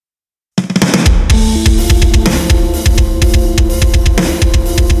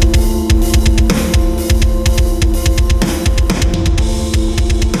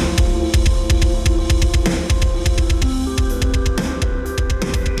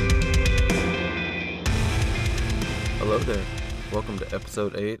there. Welcome to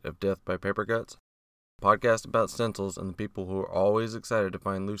episode 8 of Death by Paper Cuts, a podcast about stencils and the people who are always excited to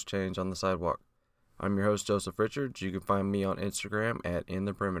find loose change on the sidewalk. I'm your host, Joseph Richards. You can find me on Instagram at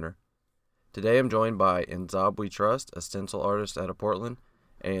InThePerimeter. Today I'm joined by Nzob We Trust, a stencil artist out of Portland,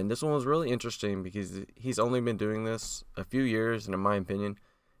 and this one was really interesting because he's only been doing this a few years, and in my opinion,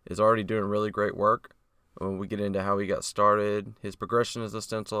 is already doing really great work. When we get into how he got started, his progression as a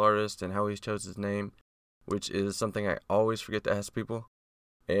stencil artist, and how he chose his name, which is something I always forget to ask people.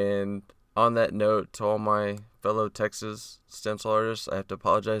 And on that note, to all my fellow Texas stencil artists, I have to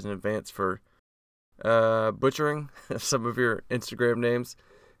apologize in advance for butchering some of your Instagram names.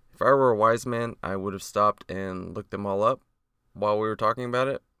 If I were a wise man, I would have stopped and looked them all up while we were talking about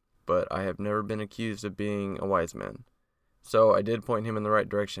it, but I have never been accused of being a wise man. So I did point him in the right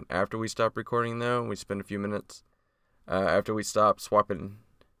direction after we stopped recording, though. We spent a few minutes after we stopped swapping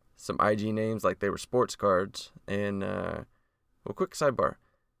some IG names like they were sports cards. And, quick sidebar.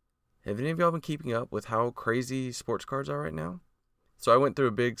 Have any of y'all been keeping up with how crazy sports cards are right now? So I went through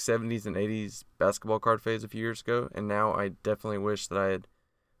a big 70s and 80s basketball card phase a few years ago, and now I definitely wish that I had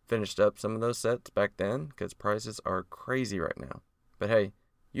finished up some of those sets back then, because prices are crazy right now. But hey,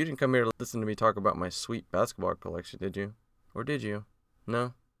 you didn't come here to listen to me talk about my sweet basketball collection, did you? Or did you?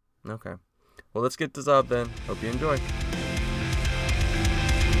 No? Okay. Well, let's get to Zob then. Hope you enjoy.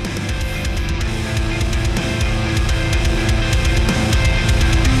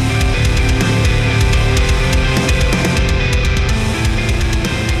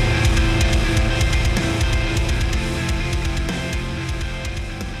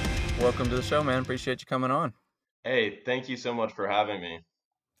 Welcome to the show, man. Appreciate you coming on. Hey, thank you so much for having me.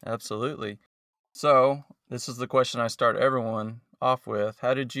 Absolutely. So, this is the question I start everyone off with.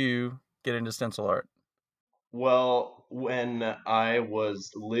 How did you get into stencil art? Well, when I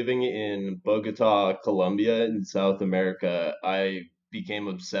was living in Bogota, Colombia, in South America, I became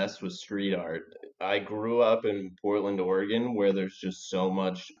obsessed with street art. I grew up in Portland, Oregon, where there's just so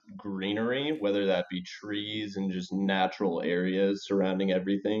much greenery, whether that be trees and just natural areas surrounding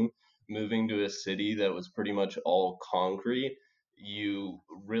everything. Moving to a city that was pretty much all concrete, you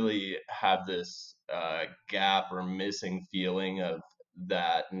really have this gap or missing feeling of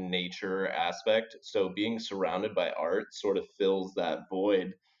that nature aspect. So being surrounded by art sort of fills that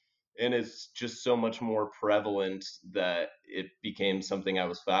void. And it's just so much more prevalent that it became something I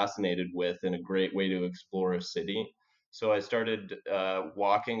was fascinated with and a great way to explore a city. So I started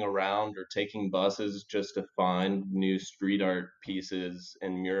walking around or taking buses just to find new street art pieces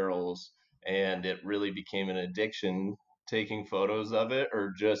and murals. And it really became an addiction, taking photos of it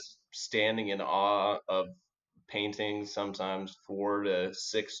or just standing in awe of paintings, sometimes 4 to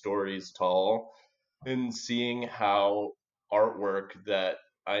 6 stories tall, and seeing how artwork that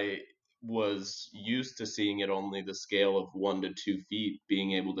I was used to seeing at only the scale of 1 to 2 feet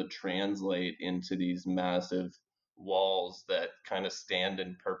being able to translate into these massive walls that kind of stand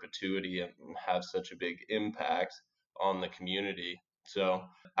in perpetuity and have such a big impact on the community. So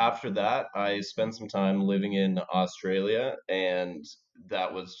after that, I spent some time living in Australia, and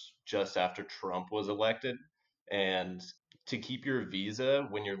that was just after Trump was elected. And to keep your visa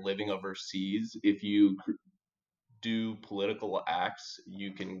when you're living overseas, if you do political acts,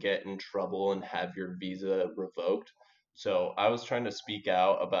 you can get in trouble and have your visa revoked. So I was trying to speak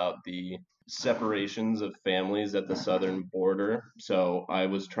out about the separations of families at the southern border. So I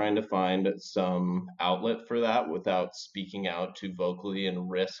was trying to find some outlet for that without speaking out too vocally and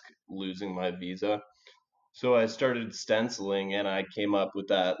risk losing my visa. So I started stenciling and I came up with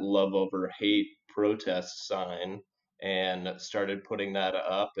that love over hate protest sign and started putting that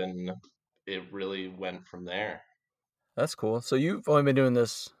up, and it really went from there. That's cool. So you've only been doing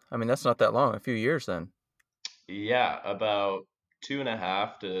this, that's not that long, a few years then. Yeah, about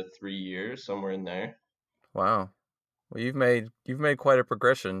 2.5 to 3 years, somewhere in there. Wow. Well, you've made quite a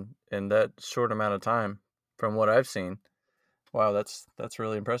progression in that short amount of time from what I've seen. Wow, that's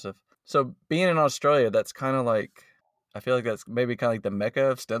really impressive. So being in Australia, that's kind of like, I feel like that's maybe kind of like the mecca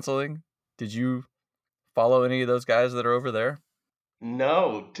of stenciling. Did you follow any of those guys that are over there?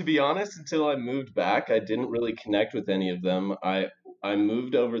 No, to be honest, until I moved back, I didn't really connect with any of them. I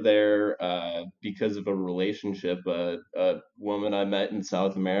moved over there because of a relationship. A woman I met in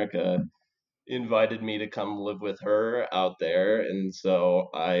South America invited me to come live with her out there, and so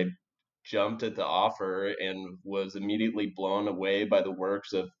I jumped at the offer and was immediately blown away by the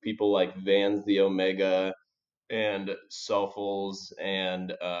works of people like Vans the Omega and Suffles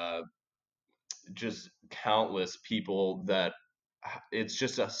and just countless people that it's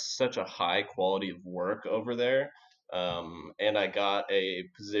just such a high quality of work over there. And I got a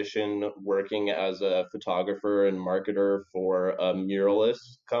position working as a photographer and marketer for a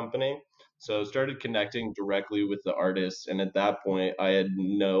muralist company. So I started connecting directly with the artists, and at that point, I had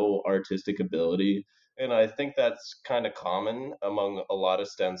no artistic ability. And I think that's kind of common among a lot of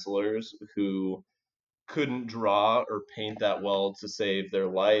stencilers who couldn't draw or paint that well to save their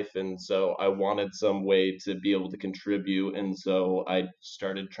life. And so I wanted some way to be able to contribute. And so I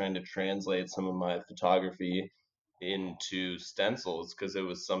started trying to translate some of my photography into stencils because it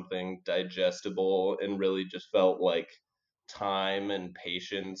was something digestible and really just felt like time and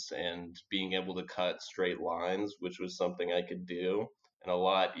patience and being able to cut straight lines, which was something I could do and a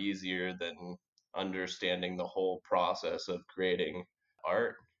lot easier than understanding the whole process of creating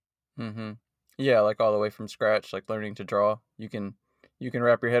art. Mm-hmm. Yeah, like all the way from scratch, like learning to draw. You can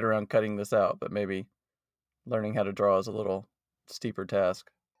wrap your head around cutting this out, but maybe learning how to draw is a little steeper task.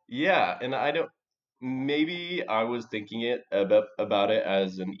 Yeah, and I don't maybe I was thinking about it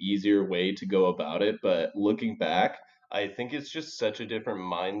as an easier way to go about it, but looking back, I think it's just such a different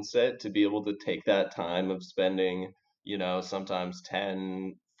mindset to be able to take that time of spending, sometimes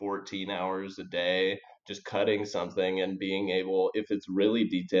 10, 14 hours a day just cutting something and being able, if it's really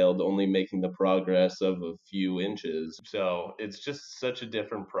detailed, only making the progress of a few inches. So it's just such a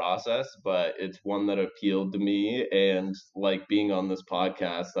different process, but it's one that appealed to me. And like being on this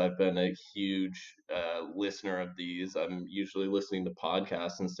podcast, I've been a huge listener of these. I'm usually listening to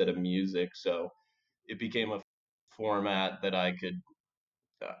podcasts instead of music. So it became a format that I could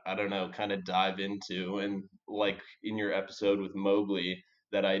I don't know, kind of dive into. And like in your episode with Mowgli,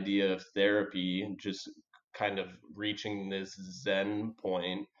 that idea of therapy, just kind of reaching this Zen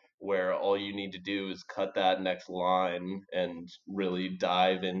point where all you need to do is cut that next line and really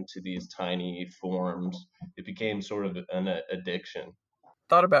dive into these tiny forms. It became sort of an addiction.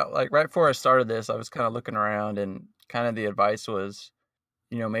 Thought about like right before I started this, I was kind of looking around and kind of the advice was,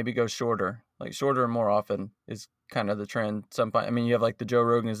 maybe go shorter. Like shorter and more often is kind of the trend. I mean, you have like the Joe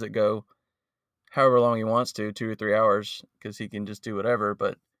Rogans that go however long he wants to, 2 or 3 hours, because he can just do whatever.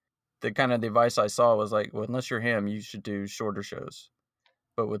 But the advice I saw was like, well, unless you're him, you should do shorter shows.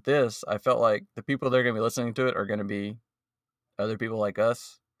 But with this, I felt like the people that are going to be listening to it are going to be other people like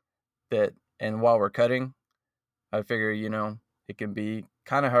us and while we're cutting, I figure, it can be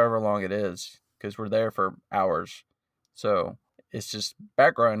kind of however long it is because we're there for hours. So it's just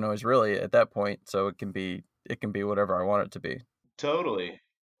background noise really at that point. So it can be whatever I want it to be. Totally.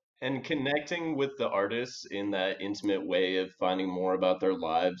 And connecting with the artists in that intimate way of finding more about their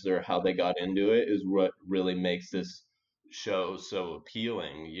lives or how they got into it is what really makes this show so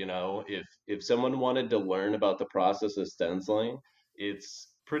appealing. If someone wanted to learn about the process of stenciling, it's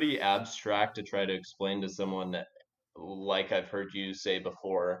pretty abstract to try to explain to someone that, like I've heard you say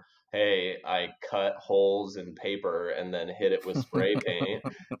before, hey, I cut holes in paper and then hit it with spray paint.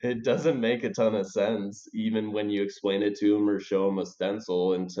 It doesn't make a ton of sense, even when you explain it to them or show them a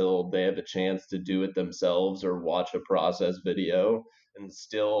stencil, until they have a chance to do it themselves or watch a process video. And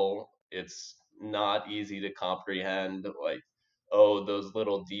still, it's not easy to comprehend. Like, oh, those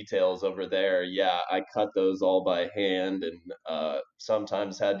little details over there. Yeah, I cut those all by hand and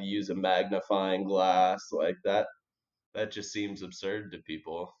sometimes had to use a magnifying glass like that. That just seems absurd to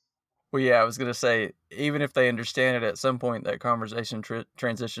people. Well, yeah, I was gonna say even if they understand it at some point, that conversation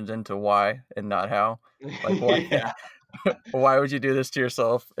transitions into why and not how. Like why Yeah. why would you do this to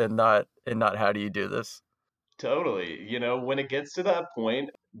yourself and not how do you do this? Totally. When it gets to that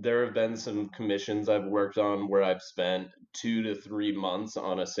point, there have been some commissions I've worked on where I've spent 2 to 3 months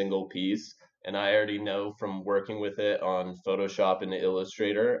on a single piece. And I already know from working with it on Photoshop and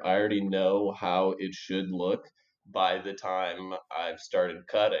Illustrator, I already know how it should look by the time I've started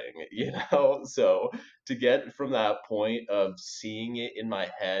cutting, So to get from that point of seeing it in my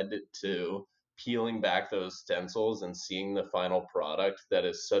head to peeling back those stencils and seeing the final product, that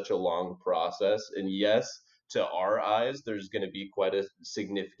is such a long process. And yes, to our eyes, there's going to be quite a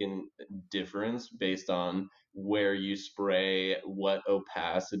significant difference based on where you spray, what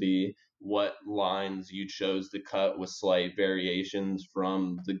opacity, what lines you chose to cut with slight variations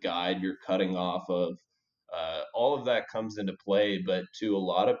from the guide you're cutting off of. All of that comes into play, but to a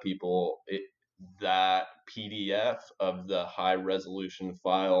lot of people, that PDF of the high resolution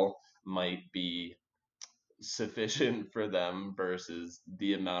file might be sufficient for them versus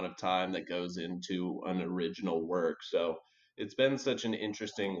the amount of time that goes into an original work. So it's been such an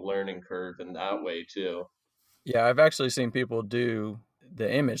interesting learning curve in that way too. Yeah, I've actually seen people do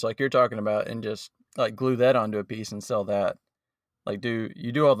the image like you're talking about and just like glue that onto a piece and sell that. Like do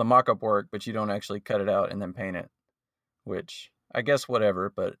all the mock-up work, but you don't actually cut it out and then paint it, which I guess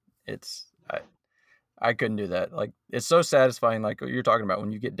whatever, but it's I couldn't do that. Like, it's so satisfying, like what you're talking about,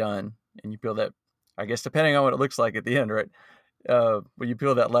 when you get done and you peel that, I guess depending on what it looks like at the end, right? When you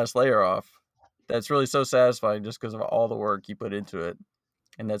peel that last layer off, that's really so satisfying just because of all the work you put into it.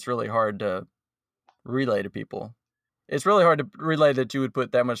 And that's really hard to relay to people. It's really hard to relay that you would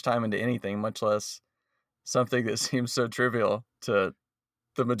put that much time into anything, much less something that seems so trivial to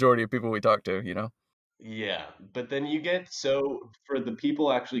the majority of people we talk to, you know? Yeah, but then you get so for the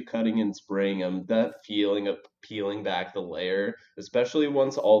people actually cutting and spraying them, that feeling of peeling back the layer, especially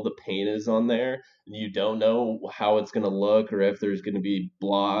once all the paint is on there, and you don't know how it's going to look or if there's going to be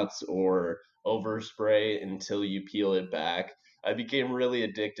blots or overspray until you peel it back. I became really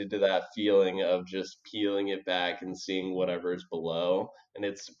addicted to that feeling of just peeling it back and seeing whatever's below. And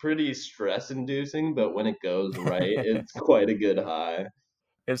it's pretty stress inducing, but when it goes right, it's quite a good high.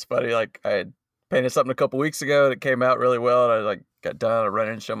 It's funny, like I had painted something a couple weeks ago that came out really well, and I like got done. I ran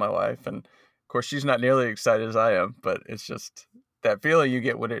in and showed my wife, and of course she's not nearly excited as I am. But it's just that feeling you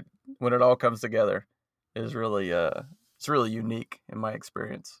get when it all comes together is really it's really unique in my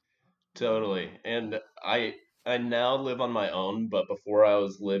experience. Totally. And I now live on my own, but before I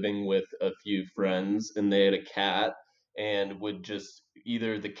was living with a few friends and they had a cat and would just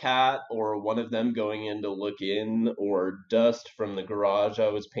either the cat or one of them going in to look in or dust from the garage I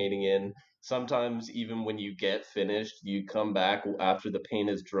was painting in. Sometimes even when you get finished, you come back after the paint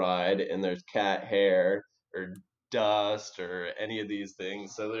is dried and there's cat hair or dust or any of these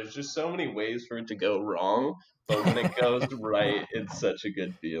things. So there's just so many ways for it to go wrong, but when it goes right, it's such a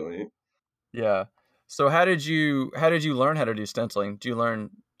good feeling. Yeah. So how did you learn how to do stenciling? Do you learn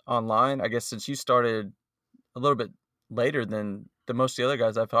online? I guess since you started a little bit later than the most of the other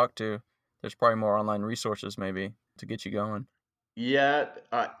guys I've talked to, there's probably more online resources maybe to get you going. Yeah,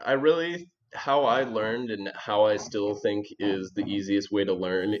 I really, how I learned and how I still think is the easiest way to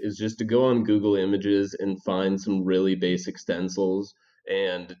learn is just to go on Google Images and find some really basic stencils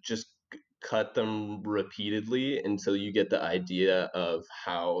and just cut them repeatedly until you get the idea of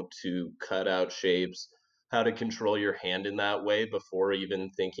how to cut out shapes, how to control your hand in that way before even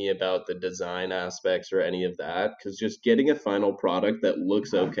thinking about the design aspects or any of that. Because just getting a final product that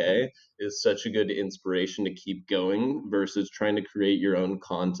looks okay is such a good inspiration to keep going versus trying to create your own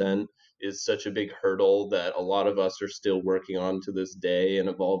content is such a big hurdle that a lot of us are still working on to this day and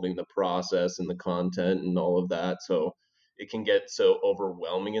evolving the process and the content and all of that. So it can get so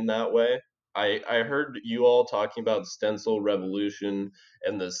overwhelming in that way. I heard you all talking about Stencil Revolution,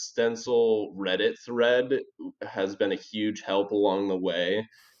 and the Stencil Reddit thread has been a huge help along the way.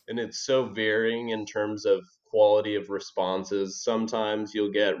 And it's so varying in terms of quality of responses. Sometimes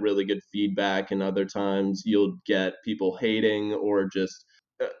you'll get really good feedback, and other times you'll get people hating or just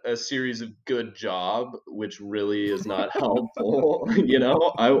a series of good job, which really is not helpful.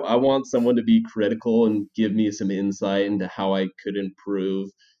 I want someone to be critical and give me some insight into how I could improve.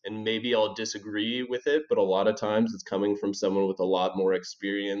 And maybe I'll disagree with it, but a lot of times it's coming from someone with a lot more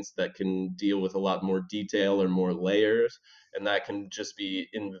experience that can deal with a lot more detail or more layers. And that can just be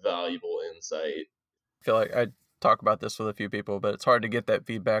invaluable insight. I feel like I talk about this with a few people, but it's hard to get that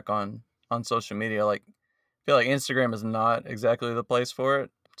feedback on social media. Like, I feel like Instagram is not exactly the place for it,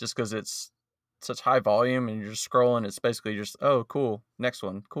 just because it's such high volume and you're just scrolling. It's basically just, oh, cool, next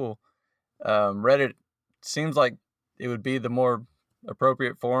one, cool. Reddit seems like it would be the more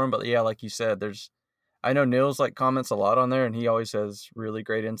appropriate forum, but yeah, like you said, I know Nils like comments a lot on there, and he always has really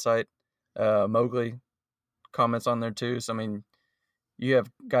great insight. Mowgli comments on there too. So I mean, you have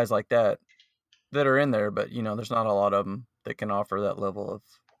guys like that are in there, but there's not a lot of them that can offer that level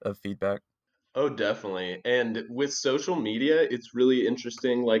of feedback. Oh, definitely. And with social media, it's really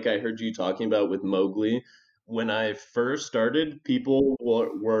interesting. Like I heard you talking about with Mowgli. When I first started, people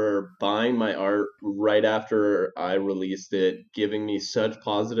were buying my art right after I released it, giving me such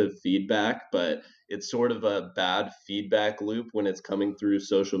positive feedback. But it's sort of a bad feedback loop when it's coming through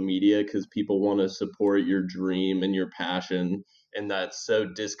social media because people want to support your dream and your passion. And that's so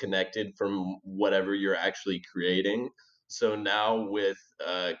disconnected from whatever you're actually creating. So now with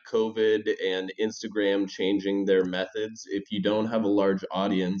COVID and Instagram changing their methods, if you don't have a large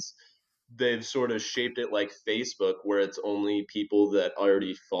audience, they've sort of shaped it like Facebook, where it's only people that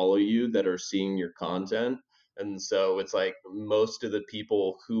already follow you that are seeing your content. And so it's like most of the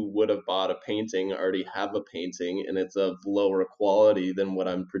people who would have bought a painting already have a painting, and it's of lower quality than what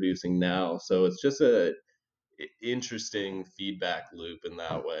I'm producing now. So it's just a interesting feedback loop in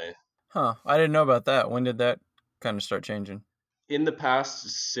that way. Huh? I didn't know about that. When did that kind of start changing? In the past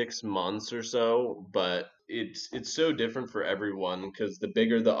 6 months or so, but it's so different for everyone because the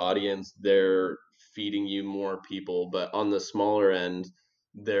bigger the audience, they're feeding you more people. But on the smaller end,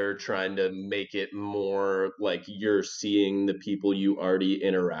 they're trying to make it more like you're seeing the people you already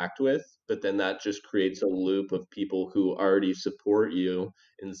interact with, but then that just creates a loop of people who already support you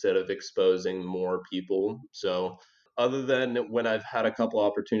instead of exposing more people. So other than when I've had a couple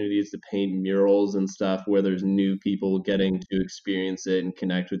opportunities to paint murals and stuff where there's new people getting to experience it and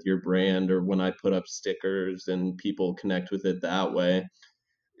connect with your brand, or when I put up stickers and people connect with it that way,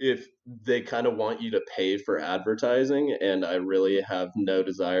 if they kind of want you to pay for advertising, and I really have no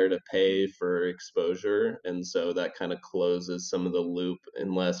desire to pay for exposure, and so that kind of closes some of the loop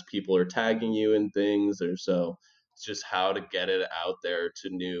unless people are tagging you in things, or so it's just how to get it out there to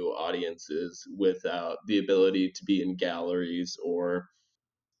new audiences without the ability to be in galleries, or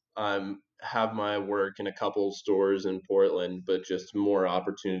have my work in a couple stores in Portland, but just more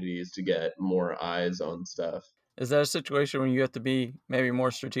opportunities to get more eyes on stuff. Is that a situation where you have to be maybe more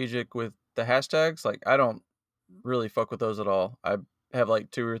strategic with the hashtags? Like, I don't really fuck with those at all. I have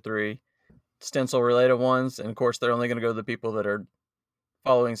like two or three stencil related ones, and of course, they're only going to go to the people that are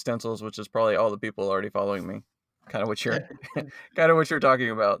following stencils, which is probably all the people already following me. Kind of what you're, kind of what you're talking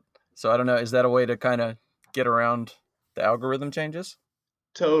about. So I don't know. Is that a way to kind of get around the algorithm changes?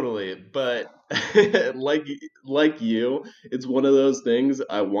 Totally, but like like you, it's one of those things.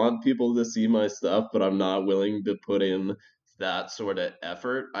 I want people to see my stuff, but I'm not willing to put in that sort of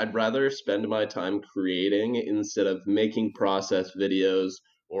effort. I'd rather spend my time creating instead of making process videos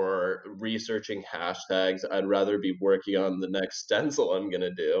or researching hashtags. I'd rather be working on the next stencil I'm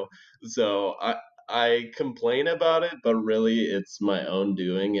gonna do. So I complain about it, but really it's my own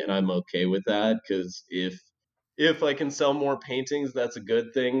doing, and I'm okay with that because if I can sell more paintings, that's a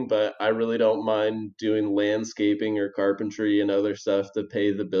good thing, but I really don't mind doing landscaping or carpentry and other stuff to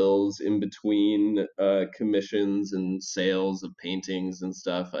pay the bills in between commissions and sales of paintings and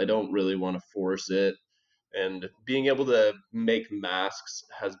stuff. I don't really want to force it, and being able to make masks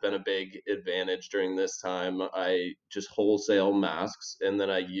has been a big advantage during this time. I just wholesale masks, and then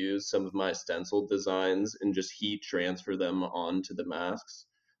I use some of my stencil designs and just heat transfer them onto the masks.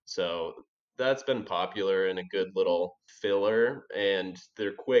 So that's been popular and a good little filler, and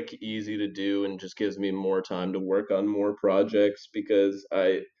they're quick, easy to do, and just gives me more time to work on more projects because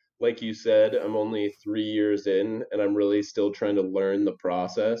like you said, I'm only 3 years in and I'm really still trying to learn the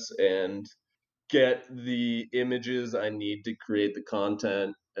process and get the images I need to create the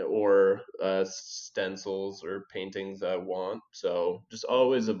content or stencils or paintings I want. So just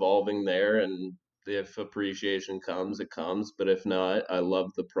always evolving there. And if appreciation comes, it comes. But if not, I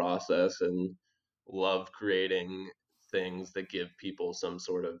love the process and love creating things that give people some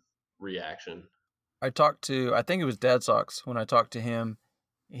sort of reaction. I think it was Dad Socks. When I talked to him,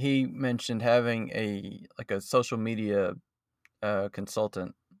 he mentioned having a social media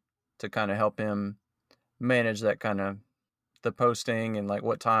consultant to kind of help him manage that kind of the posting and like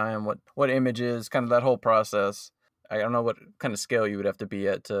what time, what images, kind of that whole process. I don't know what kind of scale you would have to be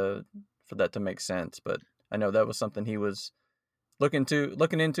at to for that to make sense, but I know that was something he was looking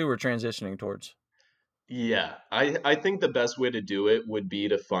into or transitioning towards. Yeah, I think the best way to do it would be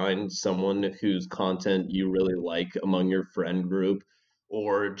to find someone whose content you really like among your friend group,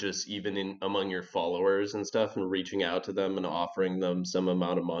 or just even in among your followers and stuff, and reaching out to them and offering them some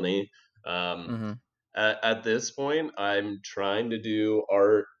amount of money. Um, Mm-hmm. at this point, I'm trying to do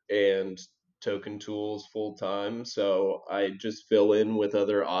art and token tools full time, so I just fill in with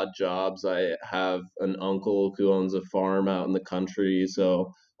other odd jobs. I have an uncle who owns a farm out in the country,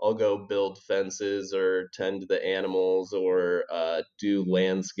 so I'll go build fences or tend to the animals or do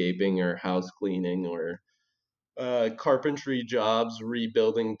landscaping or house cleaning or carpentry jobs,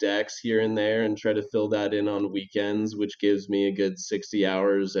 rebuilding decks here and there, and try to fill that in on weekends, which gives me a good 60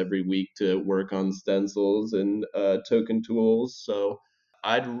 hours every week to work on stencils and token tools. So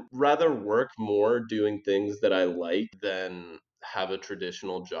I'd rather work more doing things that I like than have a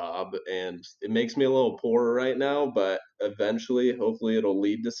traditional job. And it makes me a little poorer right now, but eventually, hopefully, it'll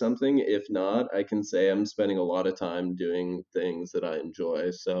lead to something. If not, I can say I'm spending a lot of time doing things that I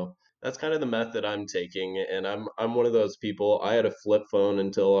enjoy. So that's kind of the method I'm taking, and I'm one of those people. I had a flip phone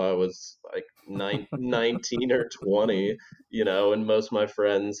until I was like 19 or 20, and most of my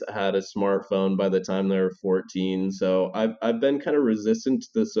friends had a smartphone by the time they were 14. So I've been kind of resistant to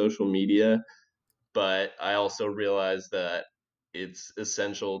the social media, but I also realize that it's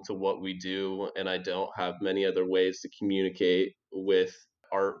essential to what we do, and I don't have many other ways to communicate with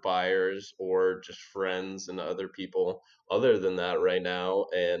art buyers or just friends and other people other than that right now.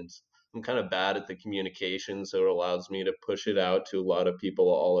 And I'm kind of bad at the communication, so it allows me to push it out to a lot of people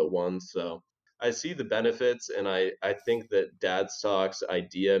all at once. So I see the benefits, and I think that Dad Stock's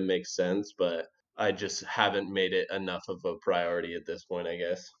idea makes sense, but I just haven't made it enough of a priority at this point, I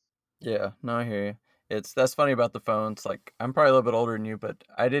guess. Yeah, no, I hear you. That's funny about the phones. Like, I'm probably a little bit older than you, but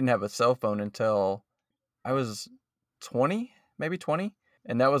I didn't have a cell phone until I was 20, maybe 20.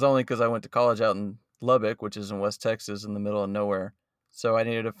 And that was only because I went to college out in Lubbock, which is in West Texas in the middle of nowhere. So I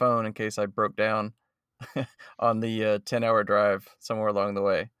needed a phone in case I broke down on the 10-hour drive somewhere along the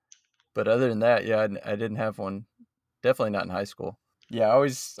way. But other than that, yeah, I didn't have one. Definitely not in high school. Yeah, I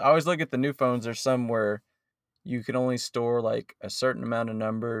always look at the new phones. There's some where you can only store like a certain amount of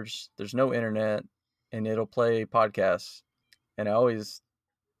numbers. There's no internet, and it'll play podcasts. And I always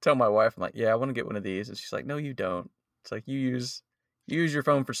tell my wife, I'm like, yeah, I want to get one of these. And she's like, no, you don't. It's like you use your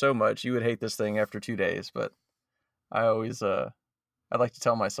phone for so much, you would hate this thing after 2 days. But I always I like to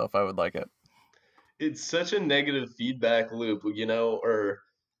tell myself I would like it. It's such a negative feedback loop, or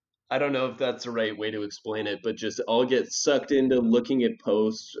I don't know if that's the right way to explain it, but just I'll get sucked into looking at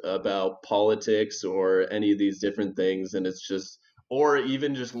posts about politics or any of these different things, and it's just, or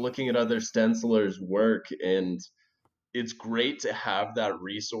even just looking at other stencilers' work, and it's great to have that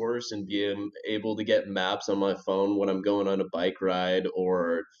resource and able to get maps on my phone when I'm going on a bike ride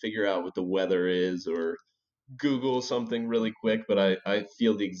or figure out what the weather is or Google something really quick, but I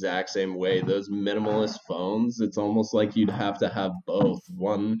feel the exact same way. Those minimalist phones, it's almost like you'd have to have both.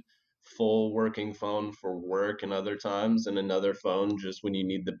 One full working phone for work and other times, and another phone just when you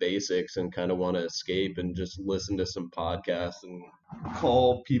need the basics and kind of want to escape and just listen to some podcasts and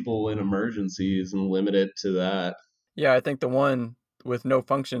call people in emergencies and limit it to that. Yeah, I think the one with no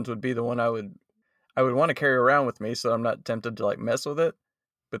functions would be the one I would want to carry around with me, so I'm not tempted to like mess with it.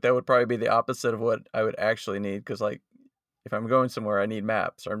 But that would probably be the opposite of what I would actually need, because like if I'm going somewhere, I need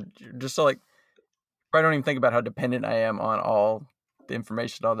maps, or just so like I don't even think about how dependent I am on all the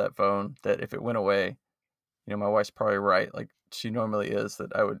information on that phone. That if it went away, my wife's probably right, like she normally is.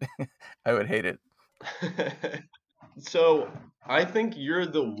 That I would I would hate it. So I think you're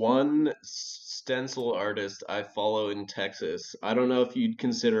the one stencil artist I follow in Texas. I don't know if you'd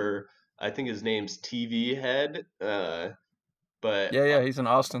consider. I think his name's TV Head. But Yeah, yeah, he's in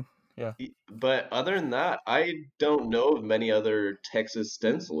Austin. Yeah, other than that, I don't know of many other Texas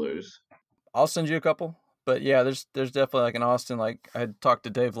stencilers. I'll send you a couple. But yeah, there's definitely like in Austin. Like I talked to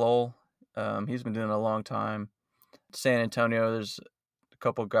Dave Lowell. He's been doing it a long time. San Antonio, there's a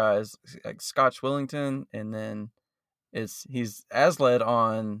couple guys like Scotch Willington, and then he's Asled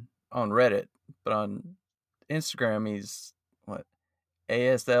on Reddit, but on Instagram he's what,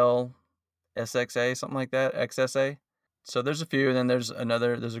 ASL SXA, something like that, XSA. So there's a few, and then there's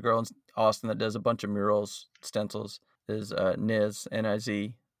a girl in Austin that does a bunch of murals, stencils. There's Niz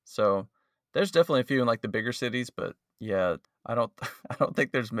Niz. So there's definitely a few in like the bigger cities, but yeah, I don't I don't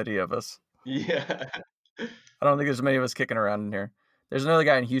think there's many of us. Yeah. I don't think there's many of us kicking around in here. There's another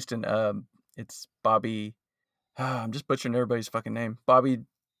guy in Houston. It's Bobby. I'm just butchering everybody's fucking name. Bobby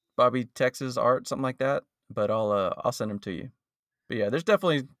Texas Art, something like that. But I'll send him to you. But yeah,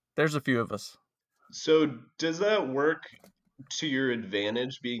 there's a few of us. So does that work to your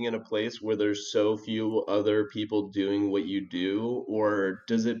advantage being in a place where there's so few other people doing what you do, or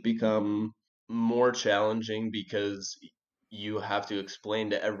does it become more challenging because you have to explain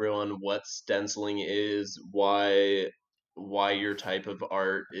to everyone what stenciling is, why your type of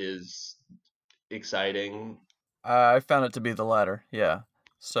art is exciting? I found it to be the latter. Yeah.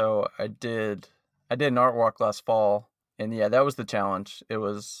 So I did an art walk last fall, and yeah, that was the challenge. It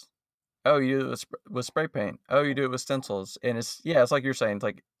was, oh, you do it with spray paint. Oh, you do it with stencils, and it's like you're saying, it's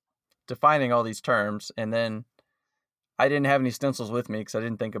like defining all these terms, and then I didn't have any stencils with me because I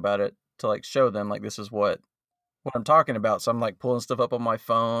didn't think about it to like show them like this is what I'm talking about. So I'm like pulling stuff up on my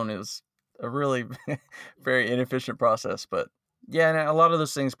phone. It was a really very inefficient process, but yeah, and a lot of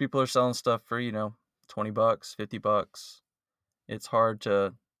those things people are selling stuff for, $20, $50. It's hard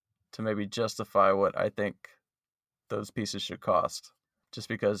to maybe justify what I think those pieces should cost, just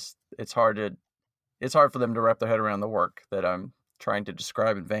because it's hard for them to wrap their head around the work that I'm trying to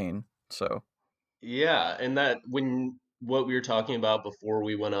describe in vain. So Yeah, and that when what we were talking about before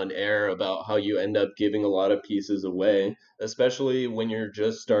we went on air about how you end up giving a lot of pieces away, especially when you're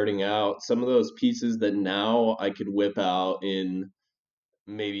just starting out, some of those pieces that now I could whip out in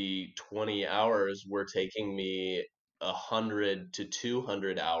maybe 20 hours were taking me 100 to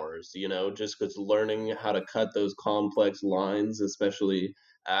 200 hours, just because learning how to cut those complex lines, especially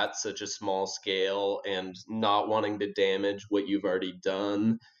at such a small scale and not wanting to damage what you've already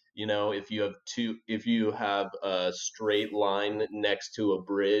done. If you have a straight line next to a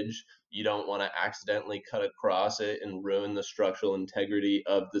bridge, you don't want to accidentally cut across it and ruin the structural integrity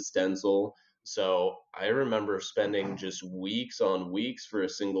of the stencil. So I remember spending just weeks on weeks for a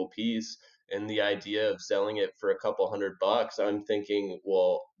single piece. and the idea of selling it for a couple $100, I'm thinking,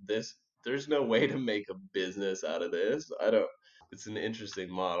 well, there's no way to make a business out of this. I don't. It's an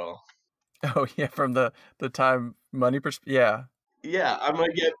interesting model. Oh yeah, from the time money perspective. Yeah. Yeah, I'm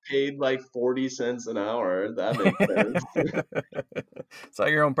gonna get paid like 40 cents an hour. That makes sense. It's like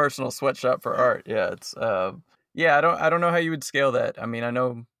your own personal sweatshop for art. Yeah, it's yeah, I don't know how you would scale that. I mean, I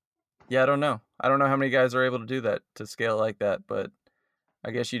know yeah, I don't know. I don't know how many guys are able to do that to scale like that, but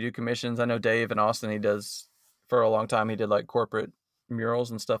I guess you do commissions. I know Dave in Austin, he does for a long time he did like corporate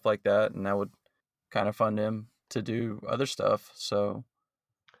murals and stuff like that, and that would kind of fund him to do other stuff. So,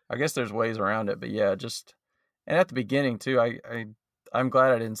 I guess there's ways around it, but yeah, just and at the beginning too, I'm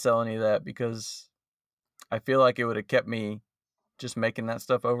glad I didn't sell any of that because I feel like it would have kept me just making that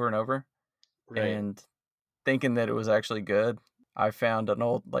stuff over and over Right. and thinking that it was actually good. I found an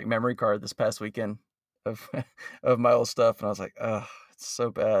old like memory card this past weekend of of my old stuff, and I was like, oh, it's so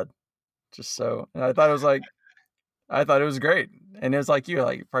bad, just so. And I thought it was great, and it was like you,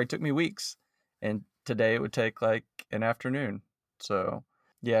 like it probably took me weeks, and today it would take like an afternoon. So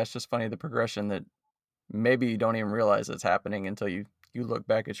yeah, it's just funny the progression that maybe you don't even realize it's happening until you look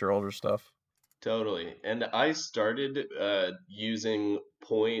back at your older stuff. Totally. And I started using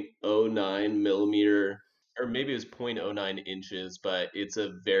 0.09 millimeter, or maybe it was 0.09 inches, but it's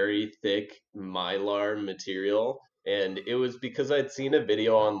a very thick mylar material. And it was because I'd seen a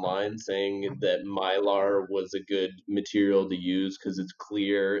video online saying that mylar was a good material to use because it's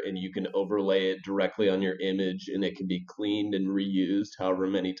clear and you can overlay it directly on your image and it can be cleaned and reused however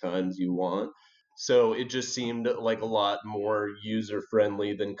many times you want. So it just seemed like a lot more user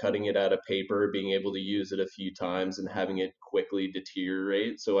friendly than cutting it out of paper, being able to use it a few times and having it quickly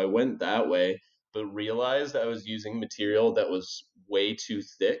deteriorate. So I went that way, but realized I was using material that was way too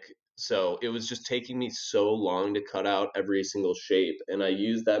thick. So it was just taking me so long to cut out every single shape. And I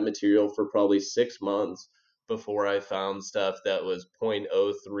used that material for probably 6 months before I found stuff that was zero point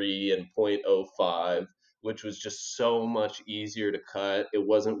zero 0.03 and zero point zero 0.05, which was just so much easier to cut. It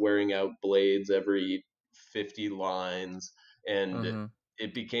wasn't wearing out blades every 50 lines, and Mm-hmm.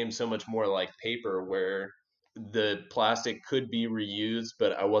 it became so much more like paper where the plastic could be reused,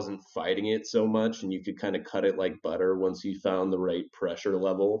 but I wasn't fighting it so much, and you could kind of cut it like butter once you found the right pressure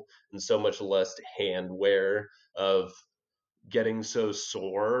level, and so much less hand wear of getting so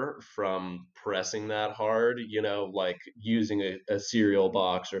sore from pressing that hard, like using a cereal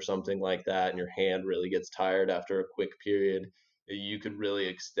box or something like that, and your hand really gets tired after a quick period. You could really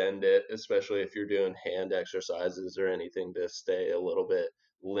extend it, especially if you're doing hand exercises or anything to stay a little bit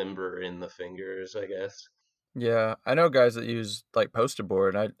limber in the fingers, I guess. Yeah, I know guys that use like poster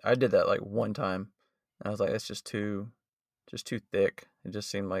board. I did that like one time. And I was like, it's just too thick. It just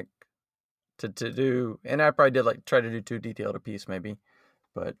seemed like to do, and I probably did like try to do too detailed a piece maybe,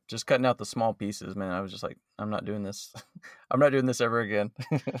 but just cutting out the small pieces, man. I was just like, I'm not doing this. I'm not doing this ever again.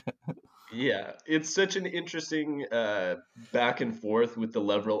 Yeah, it's such an interesting back and forth with the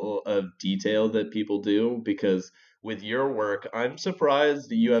level of detail that people do because with your work, I'm surprised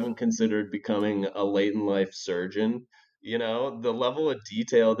that you haven't considered becoming a late in life surgeon. The level of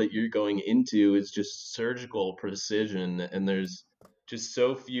detail that you're going into is just surgical precision, and there's just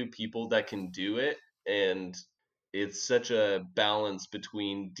so few people that can do it. And it's such a balance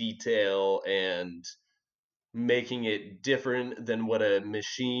between detail and making it different than what a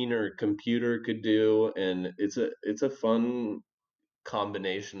machine or computer could do, and it's a fun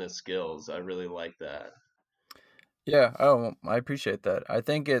combination of skills. I really like that. Yeah. Oh, I appreciate that.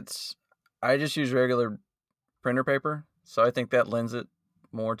 I just use regular printer paper, so I think that lends it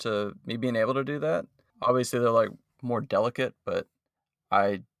more to me being able to do that. Obviously, they're like more delicate, but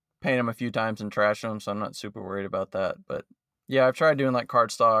I paint them a few times and trash them, so I'm not super worried about that. But yeah, I've tried doing like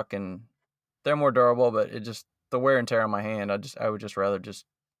cardstock, and they're more durable, but it just the wear and tear on my hand. I would just rather just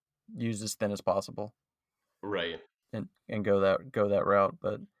use as thin as possible Right. and go that route.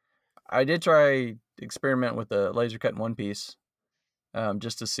 But I did try experiment with the laser cut in one piece,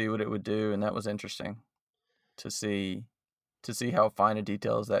 just to see what it would do, and that was interesting to see how fine a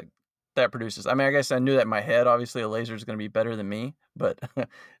details that produces. I mean, I guess I knew that in my head. Obviously, a laser is going to be better than me, but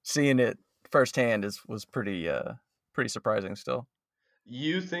seeing it firsthand was pretty surprising still.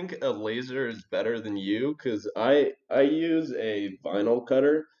 You think a laser is better than you? Because I use a vinyl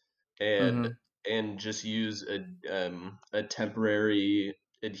cutter, and Mm-hmm. just use a temporary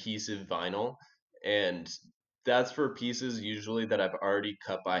adhesive vinyl, and that's for pieces usually that I've already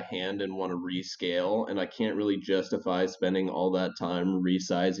cut by hand and want to rescale, and I can't really justify spending all that time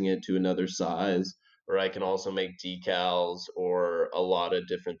resizing it to another size. Or I can also make decals or a lot of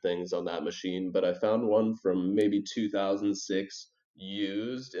different things on that machine. But I found one from maybe 2006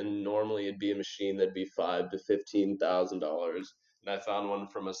 used, and normally it'd be a machine that'd be $5,000 to $15,000. And I found one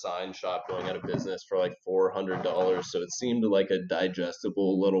from a sign shop going out of business for like $400. So it seemed like a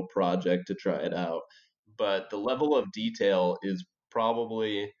digestible little project to try it out. But the level of detail is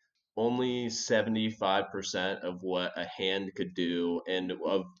probably only 75% of what a hand could do, and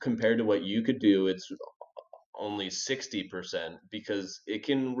compared to what you could do, it's only 60% because it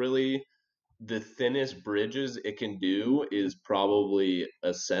can really, the thinnest bridges it can do is probably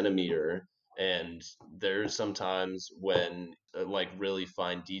a centimeter. And there's sometimes when like really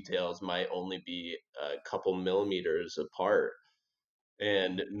fine details might only be a couple millimeters apart,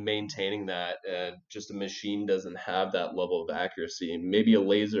 and maintaining that, just a machine doesn't have that level of accuracy. Maybe a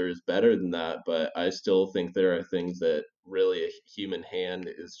laser is better than that, but I still think there are things that really a human hand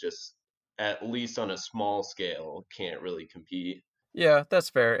is just, at least on a small scale, can't really compete. Yeah, that's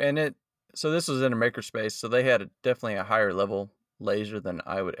fair. And so this was in a makerspace, so they had definitely a higher level laser than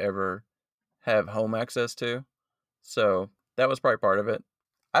I would ever have home access to. So that was probably part of it.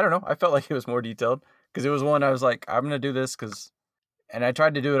 I don't know. I felt like it was more detailed because it was one I was like, I'm gonna do this because, and I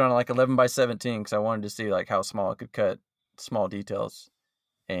tried to do it on like 11 by 17 because I wanted to see like how small it could cut small details,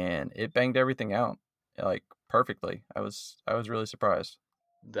 and it banged everything out like perfectly. I was really surprised.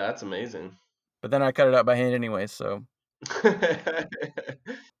 That's amazing. But then I cut it out by hand anyway, so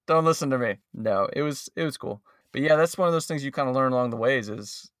don't listen to me. No, it was cool. But yeah, that's one of those things you kind of learn along the ways.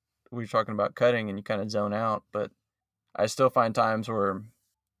 Is we were talking about cutting and you kind of zone out, but I still find times where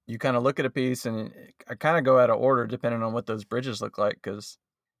you kind of look at a piece and I kind of go out of order depending on what those bridges look like. Because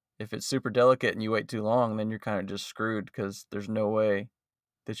if it's super delicate and you wait too long, then you're kind of just screwed because there's no way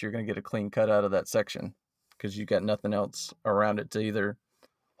that you're going to get a clean cut out of that section because you got nothing else around it to either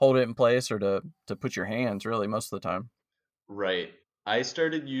hold it in place or to put your hands really most of the time. Right. I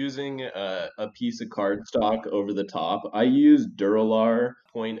started using a piece of cardstock over the top. I use Duralar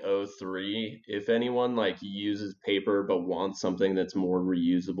point oh 0.03. If anyone like uses paper but wants something that's more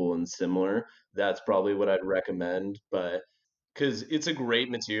reusable and similar, that's probably what I'd recommend. But because it's a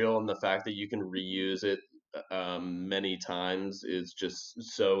great material, and the fact that you can reuse it many times is just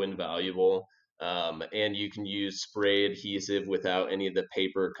so invaluable. And you can use spray adhesive without any of the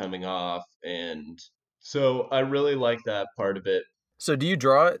paper coming off, and so I really like that part of it. So do you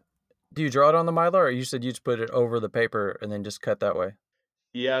draw it? Do you draw it on the mylar, or you said you just put it over the paper and then just cut that way?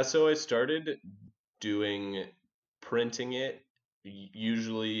 Yeah, so I started doing printing it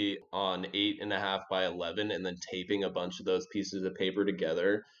usually on 8.5 by 11, and then taping a bunch of those pieces of paper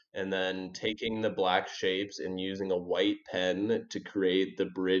together, and then taking the black shapes and using a white pen to create the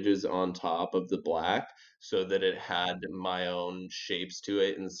bridges on top of the black so that it had my own shapes to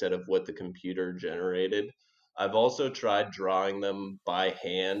it instead of what the computer generated. I've also tried drawing them by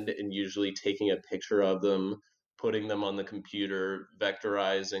hand and usually taking a picture of them, putting them on the computer,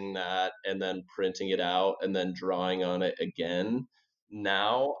 vectorizing that, and then printing it out and then drawing on it again.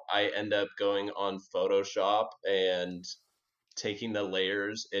 Now I end up going on Photoshop and taking the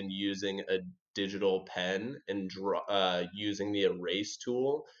layers and using a digital pen and using the erase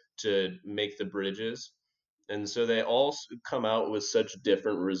tool to make the bridges. And so they all come out with such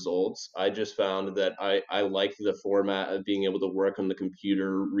different results. I just found that I like the format of being able to work on the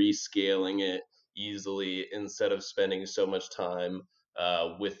computer, rescaling it easily instead of spending so much time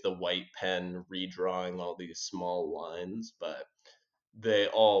with the white pen redrawing all these small lines. But they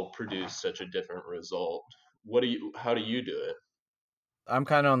all produce such a different result. How do you do it? I'm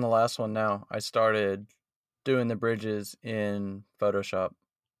kind of on the last one now. I started doing the bridges in Photoshop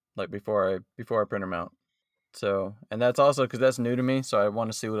like before I print them out. So, and that's also because that's new to me, so I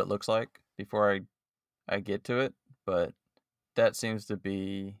want to see what it looks like before I get to it. But that seems to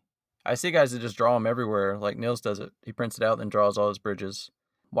be. I see guys that just draw them everywhere. Like Nils does it. He prints it out and draws all his bridges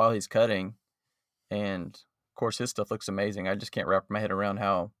while he's cutting, and of course his stuff looks amazing. I just can't wrap my head around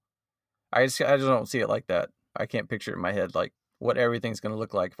how. I just don't see it like that. I can't picture it in my head like what everything's gonna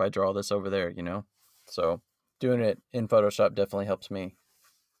look like if I draw this over there. So doing it in Photoshop definitely helps me.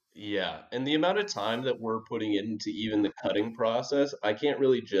 Yeah, and the amount of time that we're putting into even the cutting process, I can't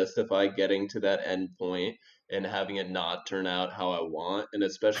really justify getting to that end point and having it not turn out how I want. And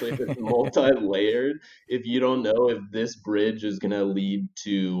especially if it's multi-layered, if you don't know if this bridge is going to lead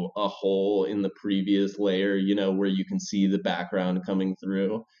to a hole in the previous layer, where you can see the background coming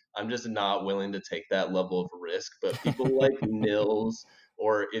through, I'm just not willing to take that level of risk. But people like Nils,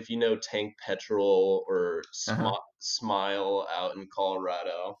 or if you know Tank Petrol or Uh-huh. Smile out in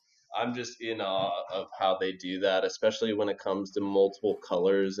Colorado, I'm just in awe of how they do that, especially when it comes to multiple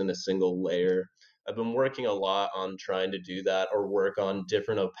colors in a single layer. I've been working a lot on trying to do that or work on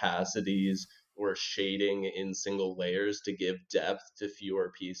different opacities or shading in single layers to give depth to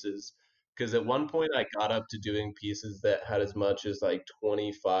fewer pieces. Because at one point I got up to doing pieces that had as much as like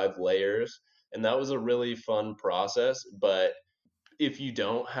 25 layers, and that was a really fun process. But if you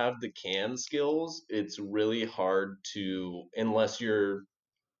don't have the can skills, it's really hard to, unless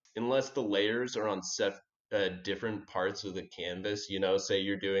the layers are on different parts of the canvas. Say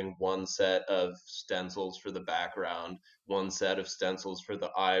you're doing one set of stencils for the background, one set of stencils for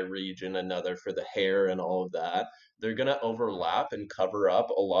the eye region, another for the hair, and all of that. They're going to overlap and cover up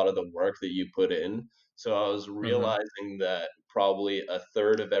a lot of the work that you put in. So I was Mm-hmm. realizing that probably a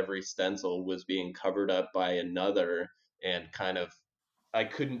third of every stencil was being covered up by another, and kind of I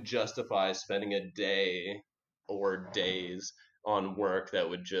couldn't justify spending a day or days on work that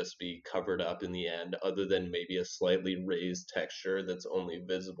would just be covered up in the end, other than maybe a slightly raised texture that's only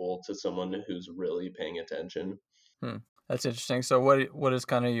visible to someone who's really paying attention. Hmm. That's interesting. So what is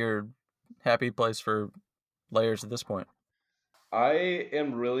kind of your happy place for layers at this point? I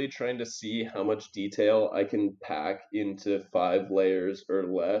am really trying to see how much detail I can pack into 5 layers or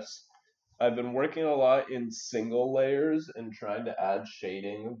less. I've been working a lot in single layers and trying to add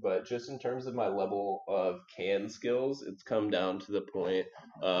shading, but just in terms of my level of can skills, it's come down to the point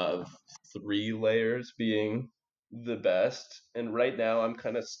of 3 layers being the best. And right now I'm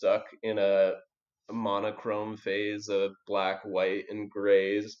kind of stuck in a monochrome phase of black, white, and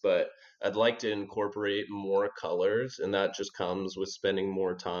grays, but I'd like to incorporate more colors, and that just comes with spending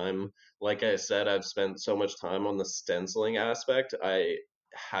more time. Like I said, I've spent so much time on the stenciling aspect. I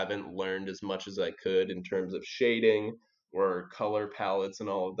haven't learned as much as I could in terms of shading or color palettes and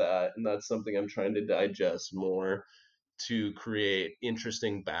all of that. And that's something I'm trying to digest more to create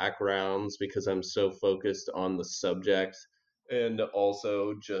interesting backgrounds, because I'm so focused on the subject, and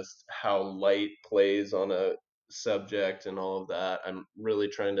also just how light plays on a subject and all of that. I'm really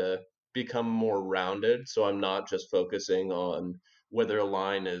trying to become more rounded, so I'm not just focusing on whether a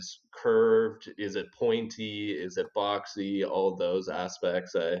line is curved, is it pointy, is it boxy, all those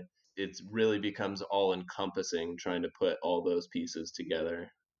aspects. It really becomes all encompassing trying to put all those pieces together.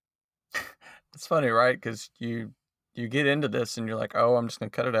 It's funny, right? Because you get into this and you're like, oh, I'm just gonna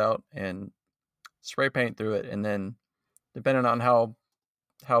cut it out and spray paint through it, and then depending on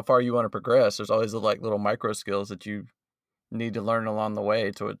how far you want to progress, there's always the like little micro skills that you need to learn along the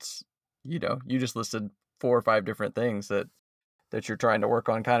way. So it's you just listed 4 or 5 different things that you're trying to work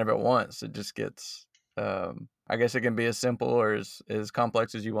on kind of at once. It just gets I guess it can be as simple or as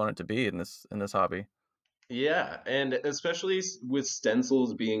complex as you want it to be in this hobby. Yeah, and especially with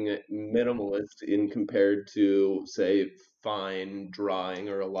stencils being minimalist in compared to, say, fine drawing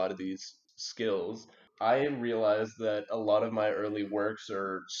or a lot of these skills, I realized that a lot of my early works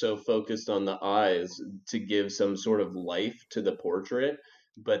are so focused on the eyes to give some sort of life to the portrait.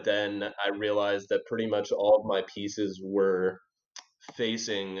 But then I realized that pretty much all of my pieces were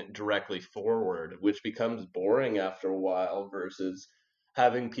facing directly forward, which becomes boring after a while versus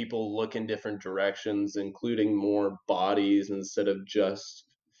having people look in different directions, including more bodies instead of just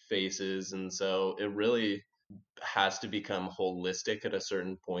faces. And so it really has to become holistic at a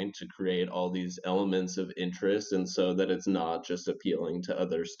certain point to create all these elements of interest, and so that it's not just appealing to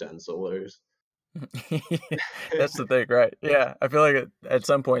other stencilers. That's the thing, right? Yeah, I feel like at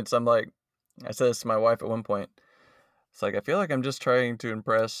some points I'm like, I said this to my wife at one point. It's like I feel like I'm just trying to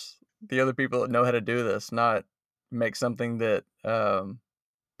impress the other people that know how to do this, not make something that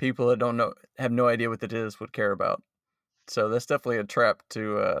people that don't know have no idea what it is would care about. So that's definitely a trap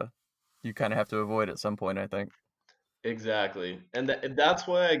to you kind of have to avoid at some point, I think. Exactly. And that's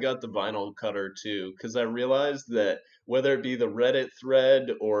why I got the vinyl cutter too, because I realized that whether it be the Reddit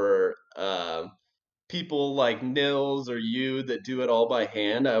thread or people like Nils or you that do it all by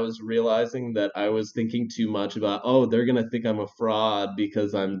hand, I was realizing that I was thinking too much about, oh, they're gonna think I'm a fraud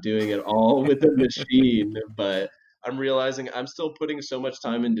because I'm doing it all with a machine. But I'm realizing I'm still putting so much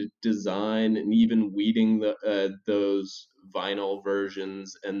time into design and even weeding those vinyl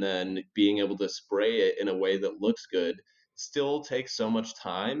versions and then being able to spray it in a way that looks good still takes so much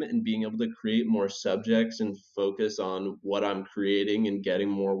time, and being able to create more subjects and focus on what I'm creating and getting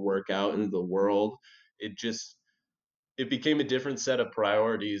more work out into the world. It just it became a different set of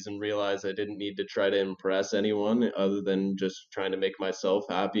priorities, and realized I didn't need to try to impress anyone other than just trying to make myself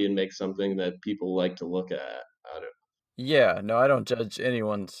happy and make something that people like to look at. I don't, Yeah, no, I don't judge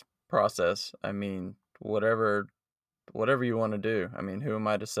anyone's process. I mean, whatever you want to do. I mean, who am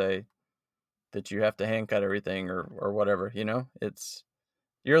I to say that you have to hand cut everything or whatever, you know? It's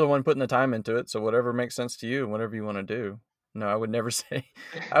you're the one putting the time into it, so whatever makes sense to you and whatever you want to do. No, I would never say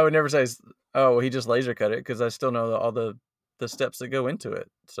I would never say oh, well, he just laser cut it because I still know all the steps that go into it.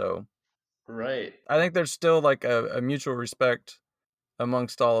 So, Right. I think there's still like a mutual respect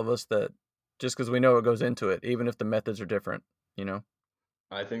amongst all of us that just because we know what goes into it, even if the methods are different, you know?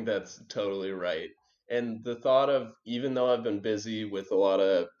 I think that's totally right. And the thought of, even though I've been busy with a lot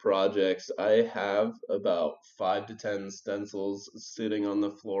of projects, I have about 5 to 10 stencils sitting on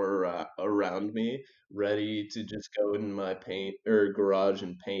the floor around me, ready to just go in my paint or garage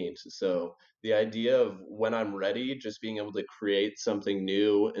and paint. So the idea of when I'm ready, just being able to create something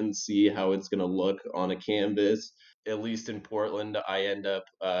new and see how it's going to look on a canvas. At least in Portland, I end up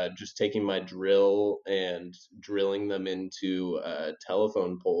just taking my drill and drilling them into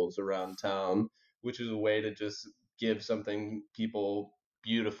telephone poles around town, which is a way to just give something people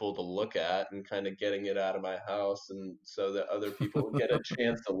beautiful to look at and kind of getting it out of my house and so that other people get a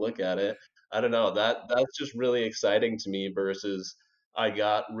chance to look at it. I don't know, that's just really exciting to me versus I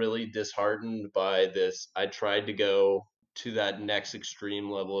got really disheartened by this. I tried to go to that next extreme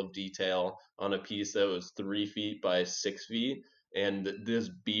level of detail on a piece that was 3 feet by 6 feet. And this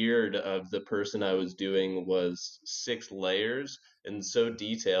beard of the person I was doing was 6 layers and so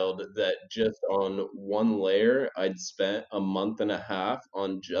detailed that just on one layer, I'd spent a month and a half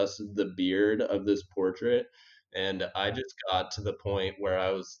on just the beard of this portrait. And I just got to the point where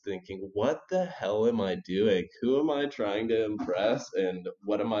I was thinking, what the hell am I doing? Who am I trying to impress? And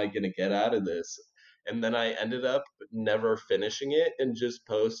what am I going to get out of this? And then I ended up never finishing it and just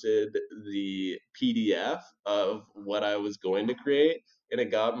posted the PDF of what I was going to create. And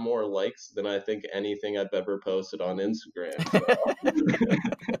it got more likes than I think anything I've ever posted on Instagram. So,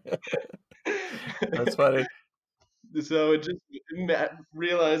 That's funny. so it just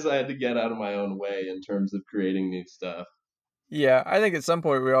realized I had to get out of my own way in terms of creating new stuff. Yeah, I think at some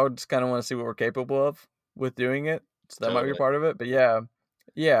point we all just kind of want to see what we're capable of with doing it. So that might be Totally. part of it. But yeah,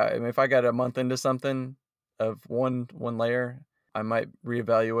 yeah. I mean, if I got a month into something of one layer, I might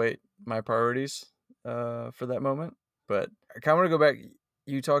reevaluate my priorities for that moment. But I kind of want to go back.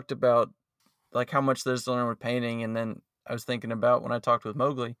 You talked about like how much there's to learn with painting, and then I was thinking about when I talked with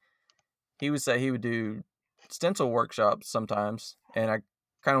Mowgli, he would say he would do stencil workshops sometimes, and I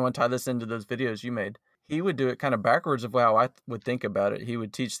kind of want to tie this into those videos you made. He would do it kind of backwards of how I would think about it. He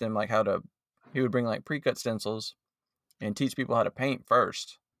would teach them like how to. He would bring like pre-cut stencils and teach people how to paint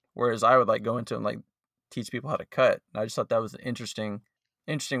first, whereas I would like go into and like teach people how to cut. And I just thought that was an interesting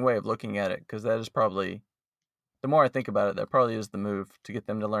way of looking at it because that is probably the more I think about it, that probably is the move to get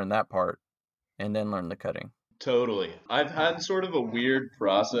them to learn that part and then learn the cutting. Totally. I've had sort of a weird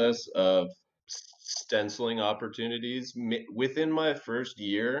process of stenciling opportunities. Within my first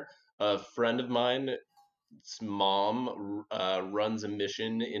year, a friend of mine mom runs a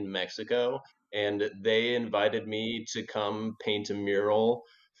mission in Mexico, and they invited me to come paint a mural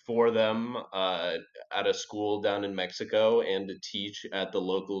for them at a school down in Mexico and to teach at the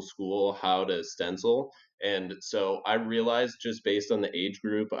local school how to stencil. And so I realized just based on the age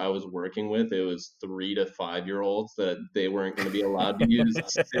group I was working with, it was 3 to 5 year olds that they weren't going to be allowed to use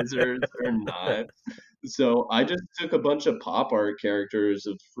scissors or knives. So I just took a bunch of pop art characters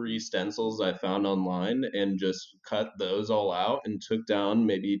of free stencils I found online and just cut those all out and took down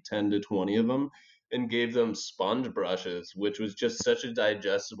maybe 10 to 20 of them and gave them sponge brushes, which was just such a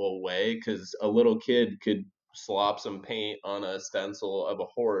digestible way because a little kid could slop some paint on a stencil of a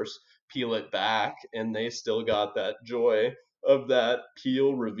horse, peel it back, and they still got that joy of that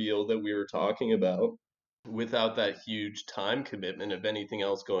peel reveal that we were talking about without that huge time commitment of anything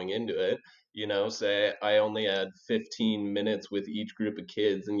else going into it. Say I only had 15 minutes with each group of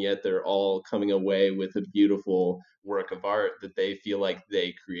kids, and yet they're all coming away with a beautiful work of art that they feel like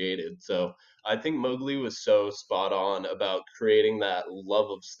they created. So I think Mowgli was so spot on about creating that love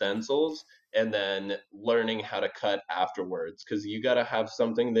of stencils and then learning how to cut afterwards because you got to have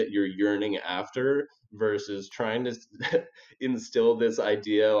something that you're yearning after versus trying to instill this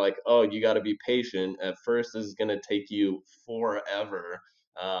idea like, oh, you got to be patient. At first, this is going to take you forever.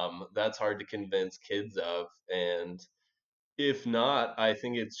 That's hard to convince kids of. And if not, I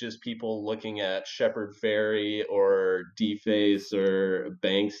think it's just people looking at Shepard Fairey or Deface or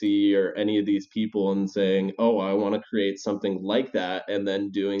Banksy or any of these people and saying, oh, I want to create something like that. And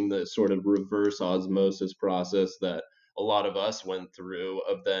then doing the sort of reverse osmosis process that a lot of us went through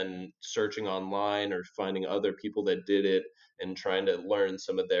of then searching online or finding other people that did it and trying to learn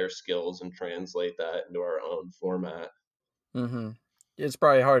some of their skills and translate that into our own format. Mm-hmm. It's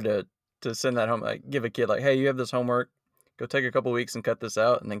probably hard to send that home. Like, give a kid like, hey, you have this homework. Go take a couple weeks and cut this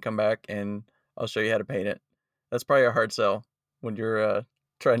out, and then come back and I'll show you how to paint it. That's probably a hard sell when you're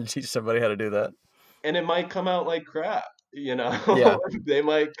trying to teach somebody how to do that. And it might come out like crap. Yeah. They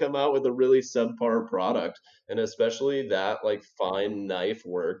might come out with a really subpar product, and especially that like fine knife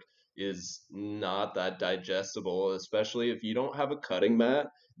work is not that digestible, especially if you don't have a cutting mat.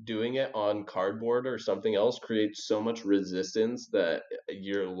 Doing it on cardboard or something else creates so much resistance that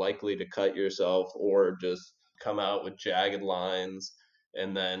you're likely to cut yourself or just come out with jagged lines.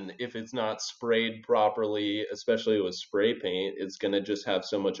 And then if it's not sprayed properly, especially with spray paint, it's going to just have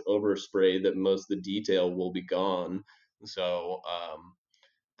so much overspray that most of the detail will be gone. So,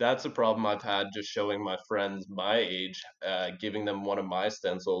 that's a problem I've had just showing my friends my age, giving them one of my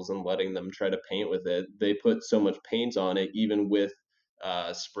stencils and letting them try to paint with it. They put so much paint on it, even with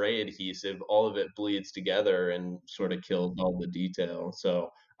spray adhesive, all of it bleeds together and sort of kills all the detail. So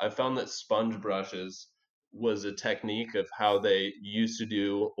I found that sponge brushes was a technique of how they used to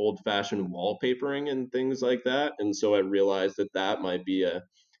do old-fashioned wallpapering and things like that. And so I realized that that might be a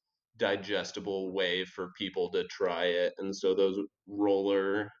digestible way for people to try it. And so those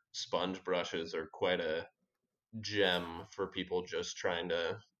roller sponge brushes are quite a gem for people just trying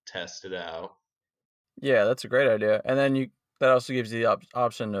to test it out. Yeah, that's a great idea. And then that also gives you the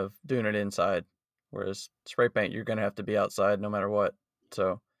option of doing it inside, whereas spray paint you're gonna have to be outside no matter what.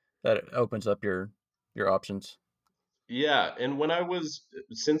 So that opens up your options. Yeah, and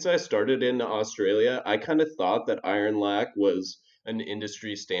since I started in Australia, I kind of thought that Iron Lac was an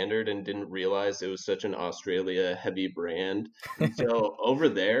industry standard and didn't realize it was such an Australia heavy brand. And so over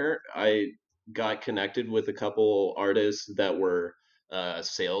there, I got connected with a couple artists that were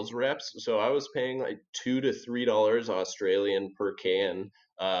sales reps. So I was paying like $2 to $3 Australian per can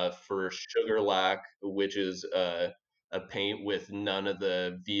for Sugar Lac, which is a paint with none of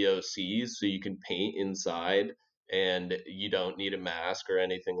the VOCs, so you can paint inside and you don't need a mask or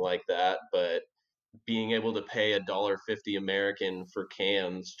anything like that. But being able to pay $1.50 American for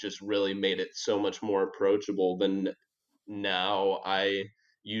cans just really made it so much more approachable than now. I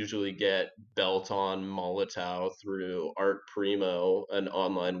usually get Belton Molotov through Art Primo, an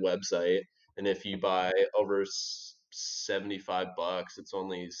online website, and if you buy over 75 bucks, it's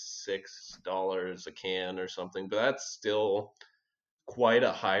only $6 a can or something. But that's still quite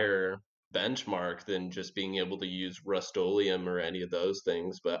a higher benchmark than just being able to use Rust-Oleum or any of those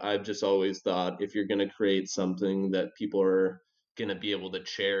things. But I've just always thought if you're going to create something that people are going to be able to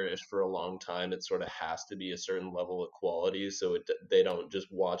cherish for a long time, it sort of has to be a certain level of quality so they don't just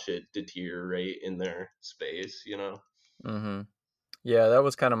watch it deteriorate in their space, you know? Mm-hmm. Yeah, that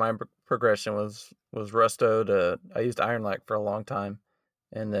was kind of my progression was Rusto to I used Iron Lac for a long time,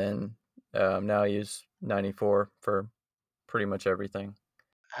 and then now I use 94 for pretty much everything.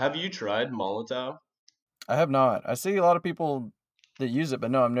 Have you tried Molotov? I have not. I see a lot of people that use it,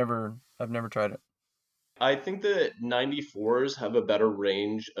 but no, I've never tried it. I think that 94s have a better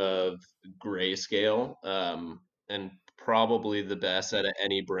range of grayscale, and probably the best out of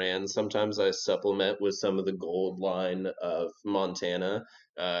any brand. Sometimes I supplement with some of the gold line of Montana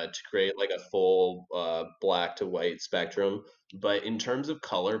to create like a full black to white spectrum. But in terms of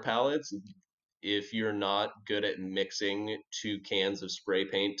color palettes, if you're not good at mixing two cans of spray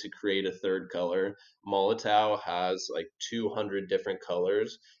paint to create a third color, Molotov has like 200 different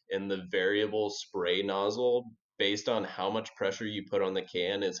colors, and the variable spray nozzle, based on how much pressure you put on the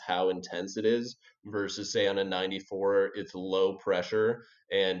can, is how intense it is. Versus, say, on a 94, it's low pressure,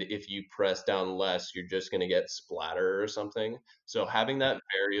 and if you press down less, you're just going to get splatter or something. So, having that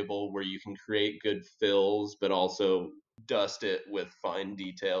variable where you can create good fills, but also dust it with fine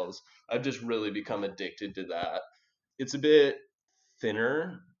details, I've just really become addicted to that. It's a bit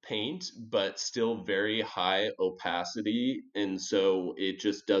thinner paint, but still very high opacity. And so it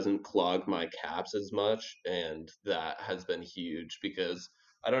just doesn't clog my caps as much. And that has been huge because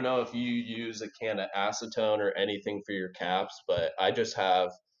I don't know if you use a can of acetone or anything for your caps, but I just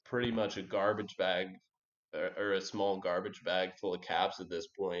have pretty much a garbage bag or a small garbage bag full of caps at this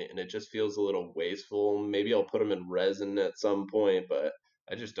point, and it just feels a little wasteful. Maybe I'll put them in resin at some point, but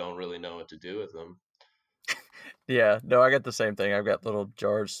I just don't really know what to do with them. Yeah, no, I got the same thing. I've got little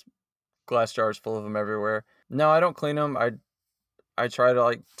jars, glass jars full of them everywhere. No, I don't clean them. I try to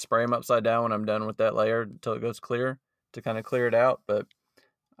like spray them upside down when I'm done with that layer until it goes clear to kind of clear it out, but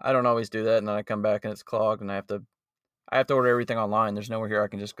I don't always do that, and then I come back and it's clogged, and I have to order everything online. There's nowhere here I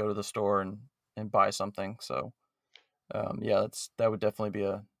can just go to the store and buy something. So yeah, that would definitely be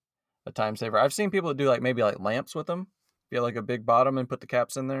a time saver. I've seen people that do like maybe like lamps with them, get like a big bottom and put the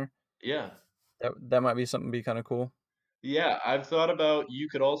caps in there. Yeah. That might be something be kind of cool. Yeah, I've thought about you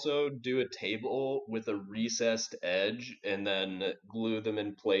could also do a table with a recessed edge and then glue them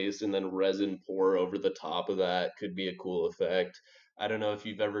in place and then resin pour over the top of that could be a cool effect. I don't know if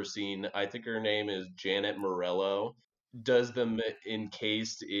you've ever seen, I think her name is Janet Morello, does them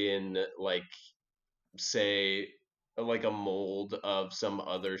encased in like say like a mold of some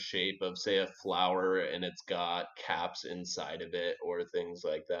other shape of, say, a flower, and it's got caps inside of it or things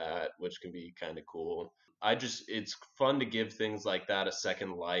like that, which can be kind of cool. It's fun to give things like that a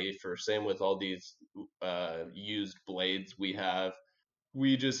second life, or same with all these used blades we have.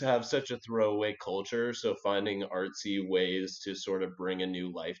 We just have such a throwaway culture, so finding artsy ways to sort of bring a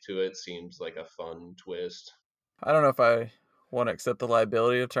new life to it seems like a fun twist. I don't know if I want to accept the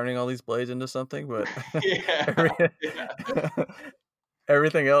liability of turning all these blades into something, but Yeah, every, yeah,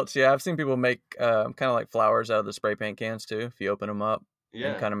 everything else, yeah, I've seen people make kind of like flowers out of the spray paint cans too. If you open them up and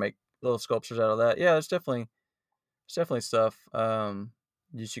yeah, kind of make little sculptures out of that, yeah, it's definitely stuff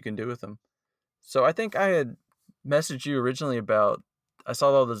that you can do with them. So I think I had messaged you originally about I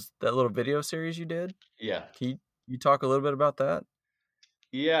saw all those that little video series you did. yeah. Can you talk a little bit about that?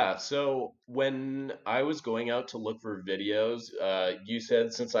 Yeah, so when I was going out to look for videos, you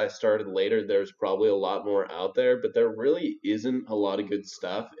said since I started later, there's probably a lot more out there, but there really isn't a lot of good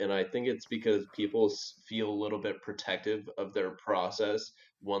stuff. And I think it's because people feel a little bit protective of their process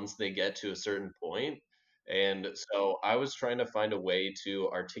once they get to a certain point. And so I was trying to find a way to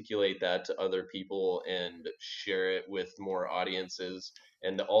articulate that to other people and share it with more audiences,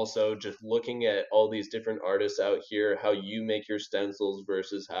 and also just looking at all these different artists out here, how you make your stencils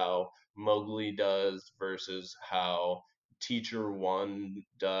versus how Mowgli does versus how Teacher One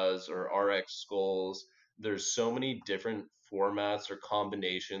does or RX Skulls. There's so many different formats or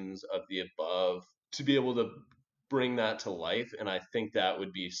combinations of the above to be able to bring that to life, and I think that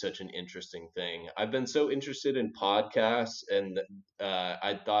would be such an interesting thing. I've been so interested in podcasts, and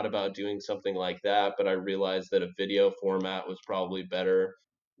I thought about doing something like that, but I realized that a video format was probably better.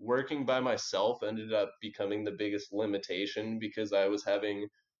 Working by myself ended up becoming the biggest limitation because I was having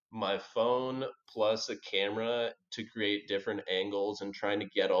my phone plus a camera to create different angles, and trying to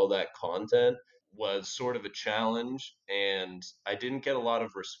get all that content was sort of a challenge, and I didn't get a lot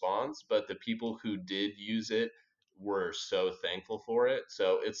of response, but the people who did use it were so thankful for it.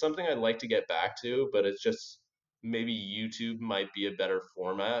 So it's something I'd like to get back to, but it's just maybe YouTube might be a better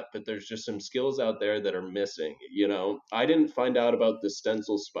format, but there's just some skills out there that are missing. I didn't find out about the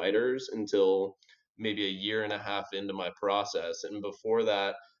stencil spiders until maybe a year and a half into my process. And before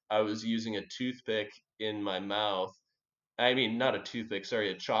that, I was using a toothpick in my mouth. I mean, not a toothpick,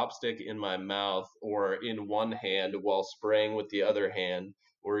 sorry, a chopstick in my mouth or in one hand while spraying with the other hand,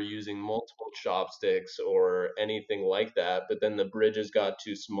 or using multiple chopsticks or anything like that. But then the bridges got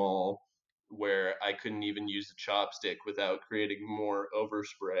too small where I couldn't even use a chopstick without creating more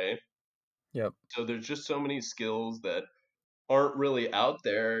overspray. Yep. So there's just so many skills that aren't really out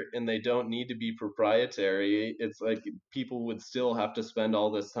there, and they don't need to be proprietary. It's like people would still have to spend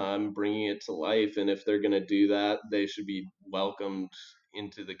all this time bringing it to life, and if they're going to do that, they should be welcomed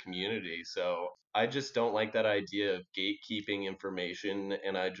into the community. So I just don't like that idea of gatekeeping information,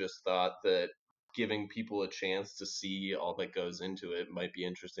 and I just thought that giving people a chance to see all that goes into it might be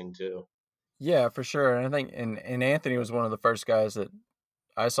interesting too. Yeah, for sure. And I think and Anthony was one of the first guys that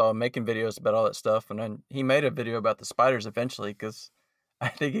I saw making videos about all that stuff, and then he made a video about the spiders eventually because I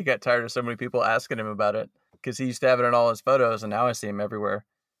think he got tired of so many people asking him about it because he used to have it in all his photos, and now I see him everywhere.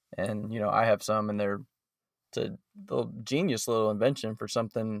 And I have some, and it's a little genius little invention for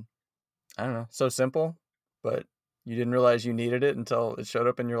something I don't know, so simple, but you didn't realize you needed it until it showed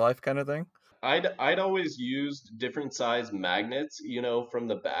up in your life, kind of thing. I'd always used different size magnets, from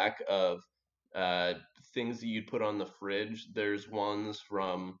the back of uh, things that you'd put on the fridge. There's ones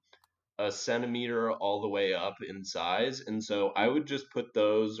from a centimeter all the way up in size, and so I would just put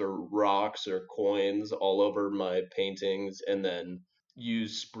those or rocks or coins all over my paintings, and then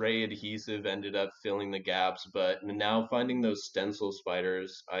use spray adhesive, ended up filling the gaps. But now finding those stencil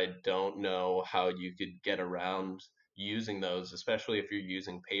spiders, I don't know how you could get around using those, especially if you're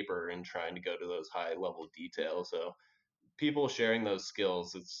using paper and trying to go to those high level details. So people sharing those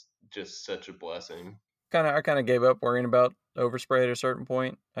skills, it's just such a blessing. I kind of gave up worrying about overspray at a certain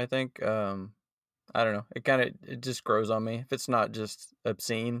point. I think I don't know. It just grows on me if it's not just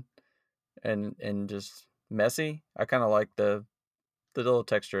obscene and just messy. I kind of like the little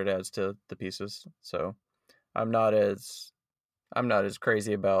texture it adds to the pieces. So I'm not as I'm not as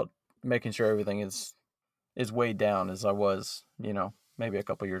crazy about making sure everything is weighed down as I was, maybe a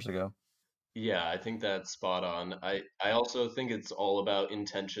couple years ago. Yeah, I think that's spot on. I also think it's all about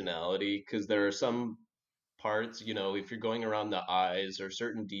intentionality, because there are some parts, if you're going around the eyes, or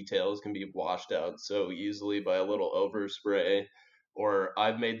certain details can be washed out so easily by a little overspray. Or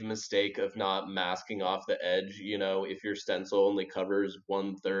I've made the mistake of not masking off the edge, if your stencil only covers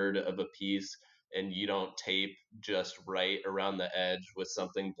one third of a piece, and you don't tape just right around the edge with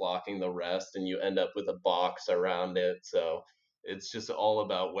something blocking the rest, and you end up with a box around it. So it's just all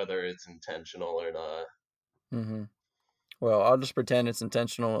about whether it's intentional or not. Mm-hmm. Well, I'll just pretend it's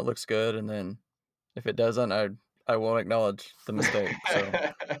intentional. It looks good, and then if it doesn't, I won't acknowledge the mistake. So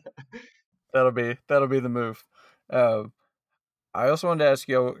that'll be the move. Uh, I also wanted to ask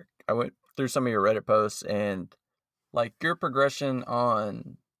you. I went through some of your Reddit posts, and like your progression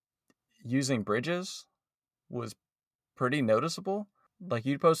on using bridges was pretty noticeable. Like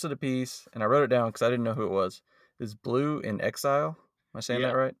you posted a piece, and I wrote it down because I didn't know who it was. Is Blue in Exile? Am I saying Yeah,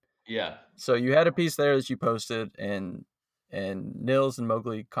 that right? yeah. So you had a piece there that you posted, and Nils and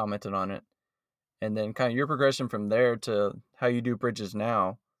Mowgli commented on it, and then kind of your progression from there to how you do bridges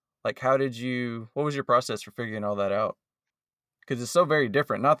now. Like, what was your process for figuring all that out? Because it's so very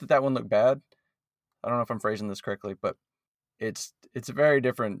different. Not that that one looked bad. I don't know if I'm phrasing this correctly, but it's a very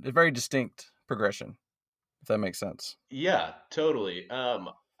different, a very distinct progression, if that makes sense. Yeah, totally.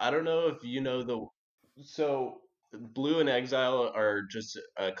 I don't know if you know so Blue and Exile are just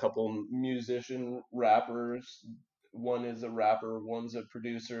a couple musician rappers. One is a rapper, one's a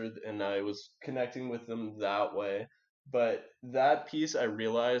producer, and I was connecting with them that way. But that piece, I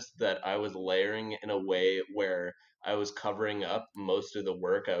realized that I was layering in a way where I was covering up most of the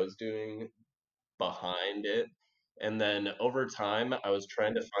work I was doing behind it. And then over time, I was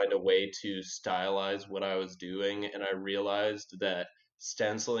trying to find a way to stylize what I was doing. And I realized that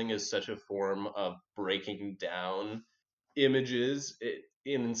stenciling is such a form of breaking down images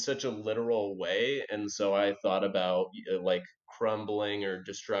in such a literal way. And so I thought about like crumbling or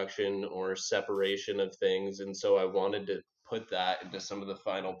destruction or separation of things. And so I wanted to put that into some of the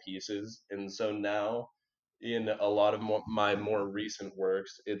final pieces. And so now, in a lot of my more recent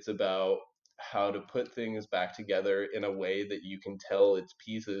works, it's about how to put things back together in a way that you can tell it's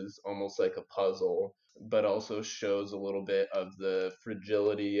pieces, almost like a puzzle, but also shows a little bit of the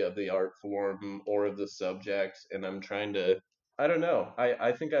fragility of the art form or of the subject. And I'm trying to, I don't know,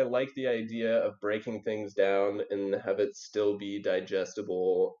 I think I like the idea of breaking things down and have it still be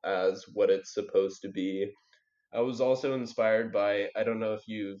digestible as what it's supposed to be. I was also inspired by, I don't know if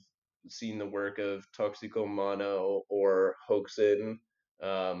you've seen the work of Toxico Mono or Hoaxin.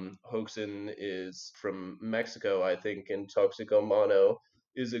 Hoaxin is from Mexico, I think, and Toxico Mono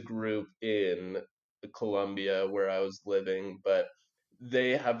is a group in Colombia where I was living, but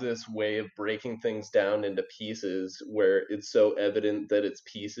they have this way of breaking things down into pieces where it's so evident that it's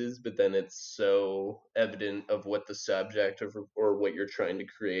pieces, but then it's so evident of what the subject or what you're trying to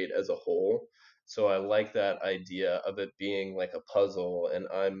create as a whole. So I like that idea of it being like a puzzle, and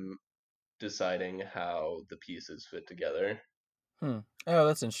I'm deciding how the pieces fit together. Hmm. Oh,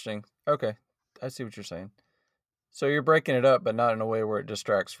 that's interesting. Okay, I see what you're saying. So you're breaking it up, but not in a way where it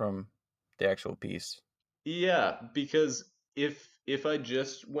distracts from the actual piece. Yeah, because if I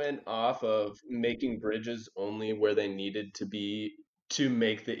just went off of making bridges only where they needed to be to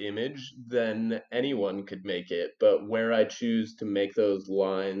make the image, then anyone could make it. But where I choose to make those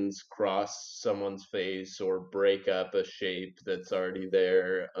lines cross someone's face or break up a shape that's already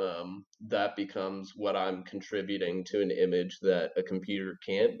there, that becomes what I'm contributing to an image that a computer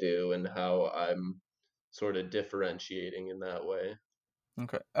can't do, and how I'm sort of differentiating in that way.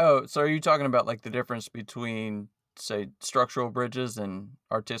 Okay. Oh, so are you talking about like the difference between, say, structural bridges and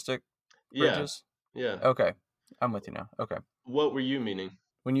artistic Yeah, bridges? yeah. Okay, I'm with you now. Okay. What were you meaning?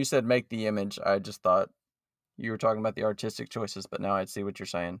 When you said make the image, I just thought you were talking about the artistic choices, but now I see what you're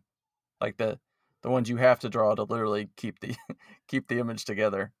saying. Like the ones you have to draw to literally keep the keep the image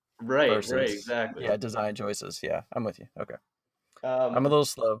together Right, versus exactly. yeah, design choices. Yeah, I'm with you. Okay. I'm a Um, little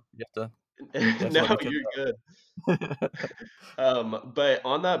slow. You have to no, let me catch you're good. up. But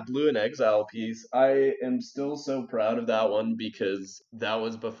on that Blue and Exile piece, I am still so proud of that one because that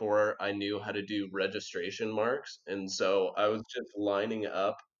was before I knew how to do registration marks. And so I was just lining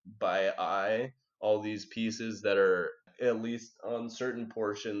up by eye all these pieces that are, at least on certain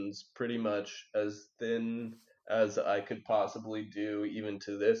portions, pretty much as thin as I could possibly do even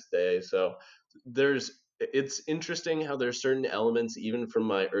to this day. So there's it's interesting how there's certain elements even from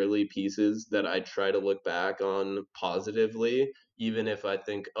my early pieces that I try to look back on positively, even if I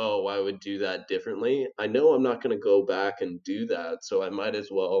think, oh, I would do that differently. I know I'm not going to go back and do that, so I might as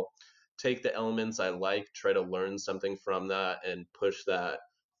well take the elements I like, try to learn something from that, and push that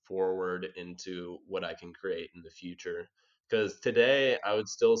forward into what I can create in the future. Because today, I would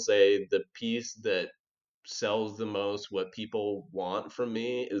still say the piece that sells the most, what people want from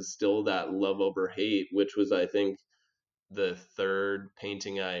me, is still that Love Over Hate, which was, I think, the third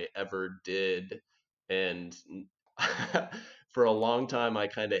painting I ever did. And for a long time I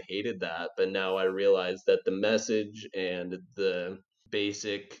kind of hated that, but now I realize that the message and the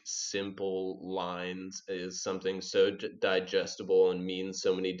basic simple lines is something so digestible and means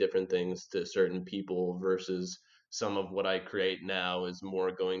so many different things to certain people versus some of what I create now is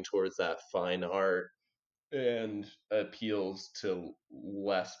more going towards that fine art and appeals to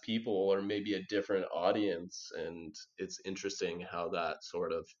less people or maybe a different audience, and it's interesting how that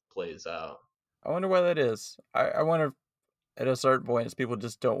sort of plays out. I wonder why that is. I wonder at a certain point is people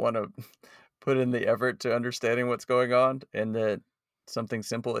just don't want to put in the effort to understanding what's going on, and that something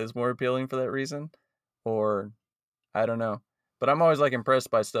simple is more appealing for that reason, or I don't know. But I'm always like impressed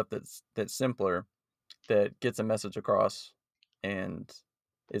by stuff that's simpler, that gets a message across, and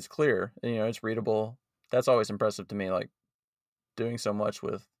is clear. You know, it's readable. That's always impressive to me. Like doing so much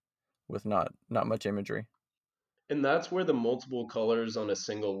with not much imagery. And that's where the multiple colors on a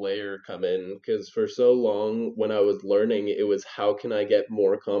single layer come in. Because for so long, when I was learning, it was how can I get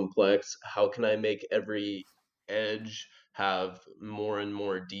more complex? How can I make every edge have more and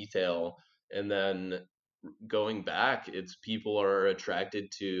more detail? And then going back, it's people are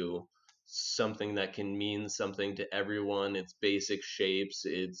attracted to something that can mean something to everyone. It's basic shapes,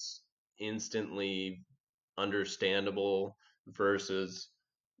 it's instantly understandable versus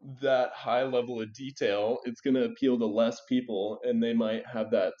that high level of detail. It's going to appeal to less people and they might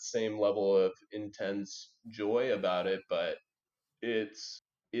have that same level of intense joy about it, but it's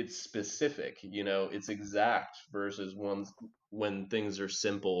it's specific, it's exact versus ones when things are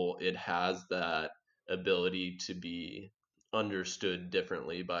simple, it has that ability to be understood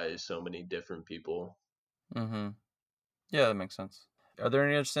differently by so many different people. Mm-hmm. Yeah, that makes sense. Are there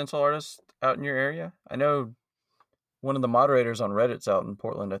any other stencil artists out in your area? I know one of the moderators on Reddit's out in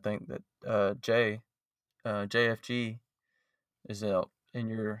Portland. I think that JFG is out in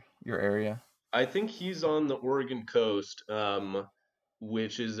your area. I think he's on the Oregon coast,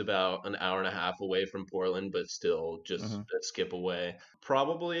 which is about an hour and a half away from Portland, but still just Mm-hmm. a skip away.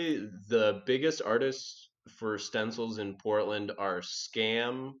 Probably the biggest artists for stencils in Portland are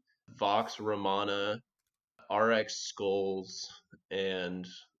Scam, Vox Romana, RX Skulls, and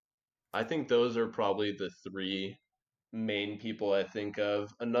I think those are probably the three main people I think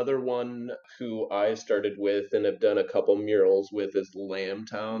of. Another one who I started with and have done a couple murals with is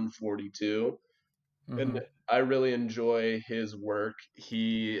Lambtown 42. Mm-hmm. And I really enjoy his work.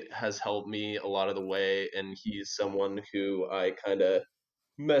 He has helped me a lot of the way, and he's someone who I kind of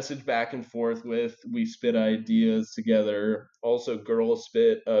message back and forth with. We spit ideas together. Also, Girl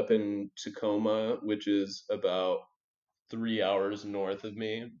Spit up in Tacoma, which is about 3 hours north of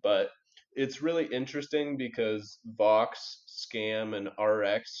me. But it's really interesting because Vox, Scam, and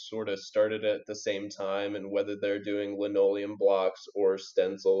RX sort of started at the same time, and whether they're doing linoleum blocks or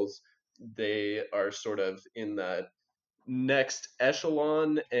stencils, they are sort of in that next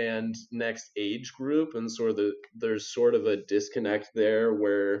echelon and next age group, and there's sort of a disconnect there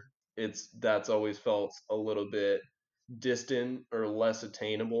where it's that's always felt a little bit distant or less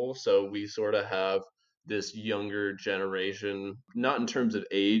attainable. So we sort of have this younger generation, not in terms of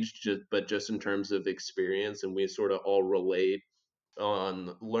age, but just in terms of experience, and we sort of all relate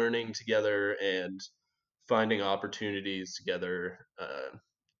on learning together and finding opportunities together.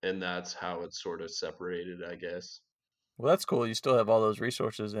 And that's how it's sort of separated, I guess. Well, that's cool. You still have all those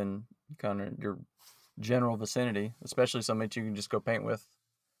resources in kind of your general vicinity, especially something that you can just go paint with,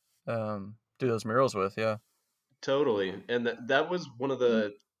 do those murals with. Yeah. Totally. And that was one of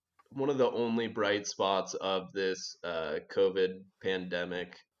the only bright spots of this COVID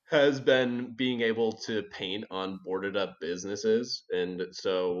pandemic has been being able to paint on boarded up businesses. And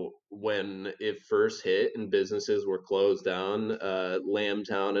so when it first hit and businesses were closed down,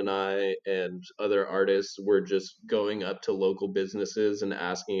 Lambtown and I and other artists were just going up to local businesses and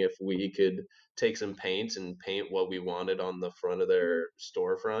asking if we could take some paint and paint what we wanted on the front of their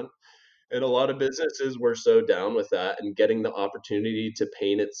storefront. And a lot of businesses were so down with that and getting the opportunity to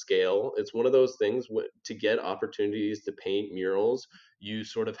paint at scale. It's one of those things to get opportunities to paint murals, you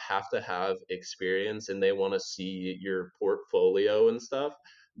sort of have to have experience and they want to see your portfolio and stuff.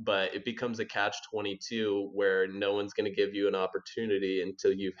 But it becomes a catch 22 where no one's going to give you an opportunity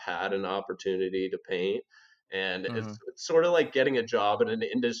until you've had an opportunity to paint. And Mm-hmm. it's sort of like getting a job in an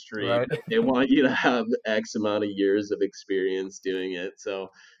industry, Right. but they want you to have X amount of years of experience doing it. So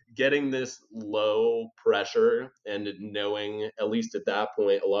getting this low pressure and knowing, at least at that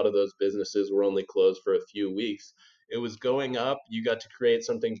point, a lot of those businesses were only closed for a few weeks. It was going up, you got to create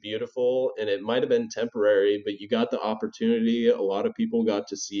something beautiful, and it might have been temporary, but you got the opportunity. A lot of people got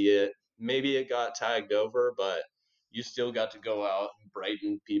to see it. Maybe it got tagged over, but you still got to go out and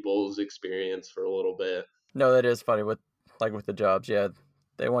brighten people's experience for a little bit. No, that is funny. With like with the jobs, yeah,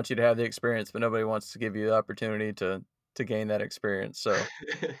 they want you to have the experience, but nobody wants to give you the opportunity to gain that experience. So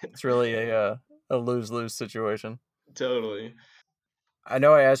it's really a lose-lose situation. Totally. I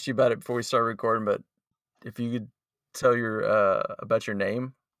know I asked you about it before we started recording, but if you could tell your about your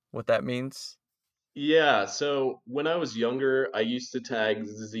name, what that means. Yeah, so when I was younger, I used to tag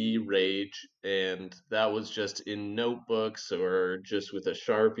Z Rage, and that was just in notebooks or just with a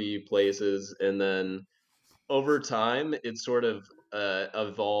Sharpie places. And then over time, it sort of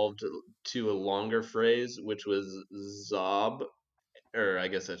evolved to a longer phrase, which was Zob, or I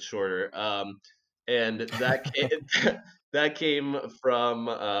guess that's shorter. And that came, that came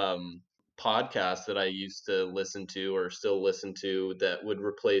from podcasts that I used to listen to or still listen to that would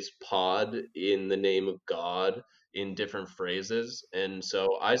replace pod in the name of God in different phrases. And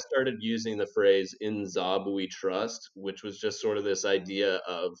so I started using the phrase "In Zob we trust," which was just sort of this idea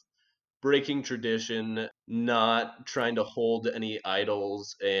of breaking tradition, not trying to hold any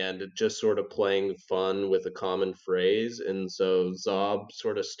idols, and just sort of playing fun with a common phrase. And so Zob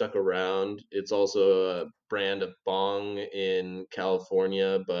sort of stuck around. It's also a brand of bong in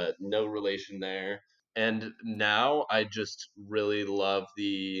California, but no relation there. And now I just really love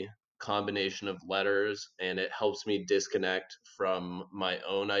the combination of letters, and it helps me disconnect from my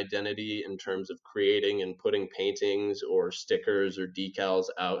own identity in terms of creating and putting paintings or stickers or decals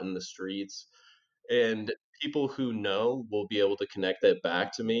out in the streets. And people who know will be able to connect that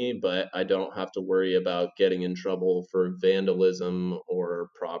back to me, but I don't have to worry about getting in trouble for vandalism or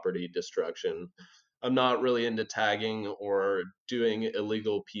property destruction. I'm not really into tagging or doing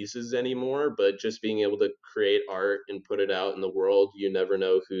illegal pieces anymore, but just being able to create art and put it out in the world, you never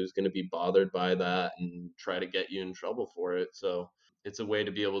know who's going to be bothered by that and try to get you in trouble for it. So it's a way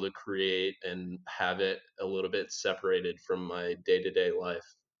to be able to create and have it a little bit separated from my day to day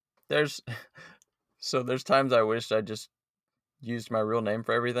life. There's there's times I wish I just used my real name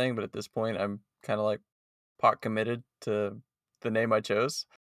for everything, but at this point I'm kind of like pot committed to the name I chose.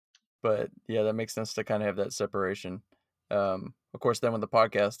 But yeah, that makes sense to kind of have that separation. Of course, then with the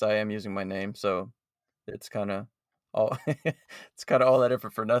podcast, I am using my name, so it's kind of all it's kind of all that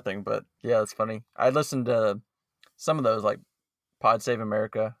effort for nothing. But yeah, it's funny. I listened to some of those, like Pod Save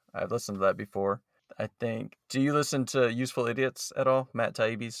America. I've listened to that before. I think. Do you listen to Useful Idiots at all? Matt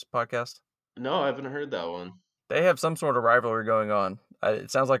Taibbi's podcast. No, I haven't heard that one. They have some sort of rivalry going on.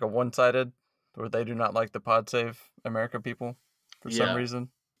 It sounds like a one-sided, where they do not like the Pod Save America people for some Yeah. reason.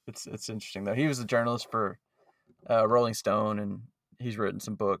 It's interesting though. He was a journalist for Rolling Stone, and he's written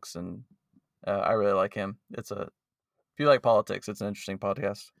some books, and I really like him. If you like politics, it's an interesting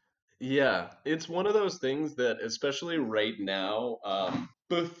podcast. Yeah, it's one of those things that, especially right now,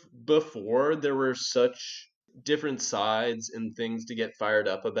 before there were such different sides and things to get fired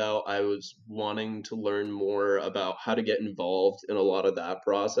up about, I was wanting to learn more about how to get involved in a lot of that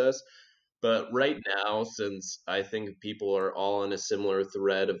process. But right now, since I think people are all on a similar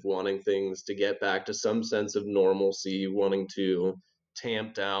thread of wanting things to get back to some sense of normalcy, wanting to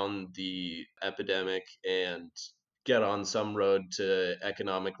tamp down the epidemic and get on some road to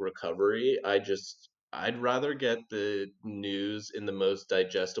economic recovery, I'd rather get the news in the most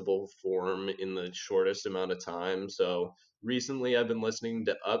digestible form in the shortest amount of time. So recently I've been listening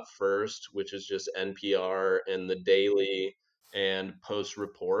to Up First, which is just NPR, and The Daily and Post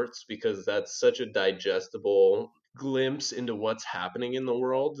reports, because that's such a digestible glimpse into what's happening in the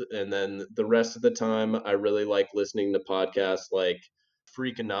world. And then the rest of the time, I really like listening to podcasts like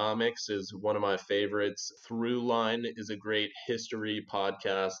Freakonomics is one of my favorites. Throughline is a great history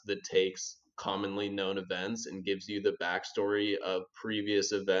podcast that takes commonly known events and gives you the backstory of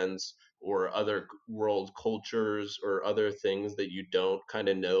previous events or other world cultures or other things that you don't kind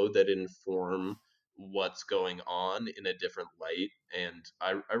of know that inform what's going on in a different light. And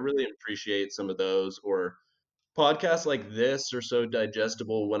I really appreciate some of those. Or podcasts like this are so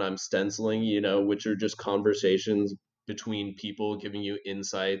digestible when I'm stenciling, which are just conversations between people giving you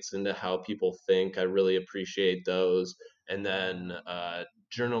insights into how people think. I really appreciate those. And then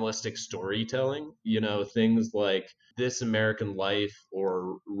journalistic storytelling, things like This American Life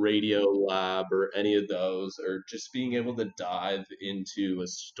or Radio Lab or any of those, or just being able to dive into a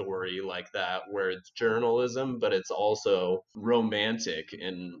story like that where it's journalism, but it's also romantic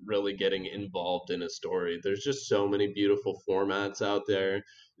and really getting involved in a story. There's just so many beautiful formats out there.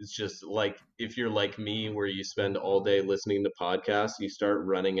 It's just like if you're like me, where you spend all day listening to podcasts, you start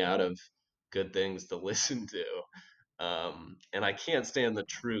running out of good things to listen to. And I can't stand the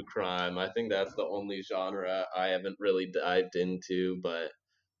true crime. I think that's the only genre I haven't really dived into. But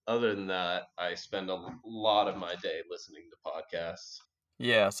other than that, I spend a lot of my day listening to podcasts.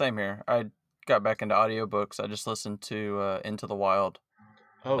 Yeah, same here. I got back into audiobooks. I just listened to Into the Wild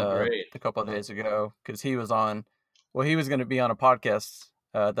Oh, great. a couple of days ago because he was on. Well, he was going to be on a podcast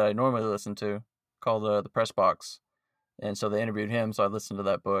that I normally listen to called the Press Box, and so they interviewed him. So I listened to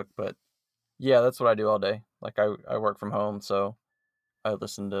that book. But yeah, that's what I do all day. Like I work from home, so I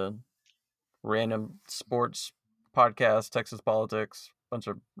listen to random sports podcasts, Texas politics, bunch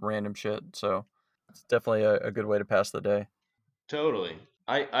of random shit. So it's definitely a good way to pass the day. Totally.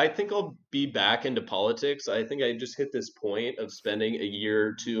 I think I'll be back into politics. I think I just hit this point of spending a year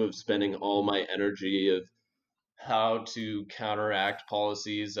or two of spending all my energy of how to counteract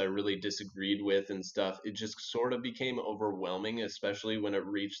policies I really disagreed with and stuff. It just sort of became overwhelming, especially when it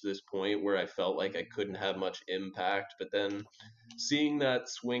reached this point where I felt like I couldn't have much impact. But then seeing that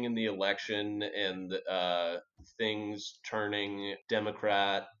swing in the election and things turning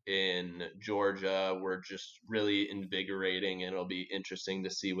Democrat in Georgia were just really invigorating, and it'll be interesting to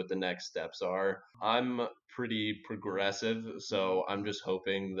see what the next steps are. I'm pretty progressive, so I'm just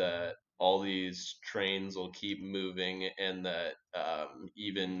hoping that all these trains will keep moving and that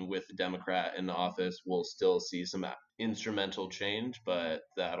even with the Democrat in office, we'll still see some instrumental change, but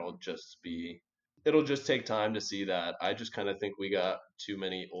it'll just take time to see that. I just kind of think we got too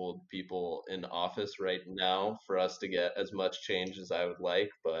many old people in office right now for us to get as much change as I would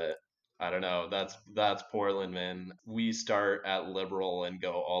like, but I don't know. That's Portland, man. We start at liberal and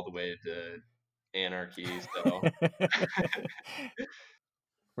go all the way to anarchy, so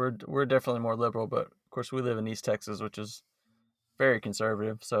We're definitely more liberal, but of course we live in East Texas, which is very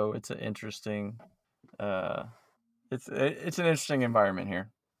conservative. So it's an interesting, uh, it's an interesting environment here.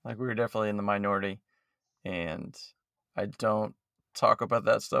 Like we're definitely in the minority, and I don't talk about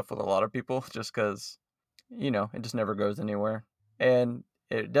that stuff with a lot of people just because it just never goes anywhere, and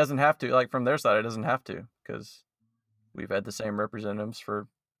it doesn't have to. Like from their side, it doesn't have to because we've had the same representatives for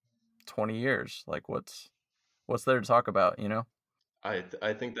 20 years. Like what's there to talk about?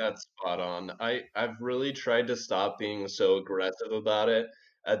 I think that's spot on. I've really tried to stop being so aggressive about it.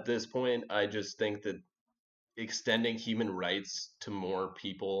 At this point, I just think that extending human rights to more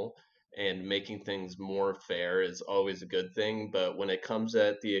people and making things more fair is always a good thing. But when it comes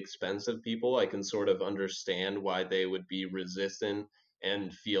at the expense of people, I can sort of understand why they would be resistant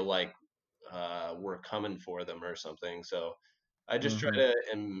and feel like we're coming for them or something. So I just Mm-hmm.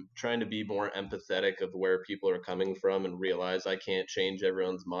 am trying to be more empathetic of where people are coming from and realize I can't change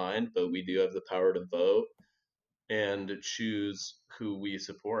everyone's mind, but we do have the power to vote and choose who we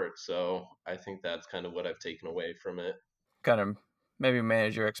support. So I think that's kind of what I've taken away from it. Kind of maybe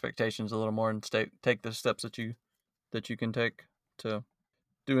manage your expectations a little more and take the steps that you can take to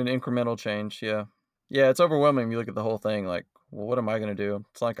do an incremental change. Yeah, yeah, it's overwhelming. You look at the whole thing, like, well, what am I gonna do?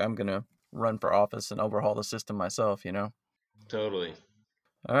 It's like I'm gonna run for office and overhaul the system myself. Totally.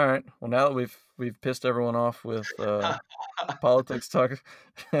 All right. Well, now that we've pissed everyone off with politics talk,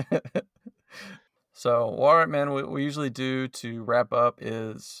 so all right, man. What we usually do to wrap up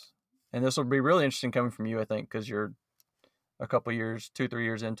is, and this will be really interesting coming from you, I think, because you're a couple years, 2, 3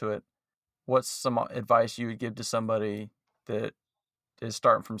 years into it. What's some advice you would give to somebody that is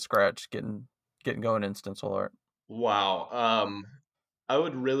starting from scratch, getting going in stencil art? Wow. I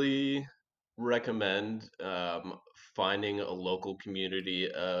would really recommend finding a local community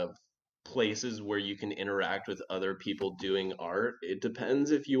of places where you can interact with other people doing art. It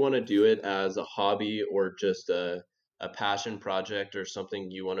depends if you want to do it as a hobby or just a passion project or something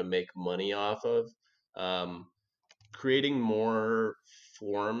you want to make money off of. Um, Creating more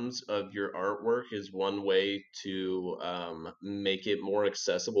forms of your artwork is one way to make it more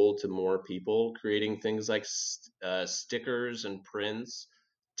accessible to more people. Creating things like stickers and prints,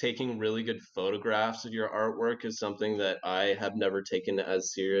 taking really good photographs of your artwork is something that I have never taken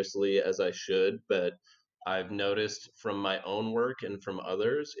as seriously as I should, but I've noticed from my own work and from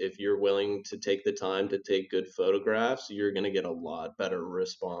others, if you're willing to take the time to take good photographs, you're going to get a lot better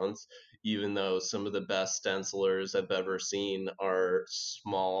response, even though some of the best stencilers I've ever seen are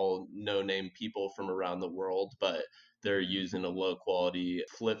small, no name people from around the world, but they're using a low quality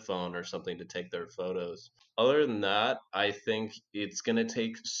flip phone or something to take their photos. Other than that, I think it's going to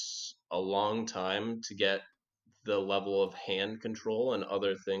take a long time to get the level of hand control and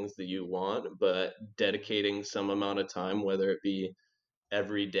other things that you want, but dedicating some amount of time, whether it be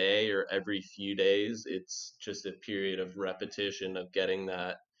every day or every few days. It's just a period of repetition of getting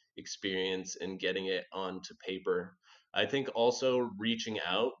that experience and getting it onto paper. I think also reaching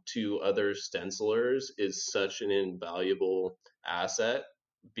out to other stencilers is such an invaluable asset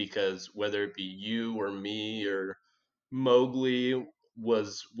because whether it be you or me or Mowgli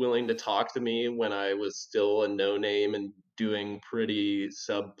was willing to talk to me when I was still a no name and doing pretty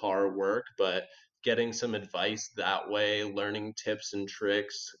subpar work, but getting some advice that way, learning tips and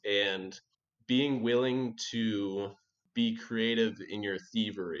tricks, and being willing to be creative in your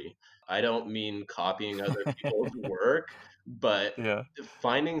thievery. I don't mean copying other people's work, but Yeah.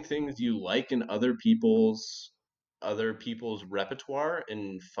 finding things you like in other people's repertoire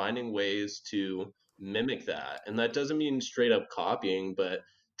and finding ways to mimic that. And that doesn't mean straight up copying, but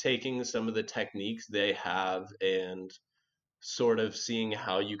taking some of the techniques they have and sort of seeing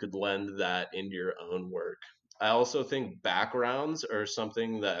how you could lend that into your own work. I also think backgrounds are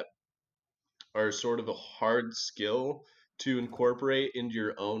something that are sort of a hard skill to incorporate into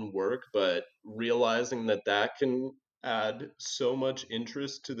your own work, but realizing that that can add so much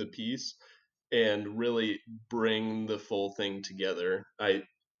interest to the piece and really bring the full thing together. I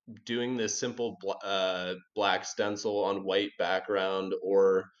doing this simple black stencil on white background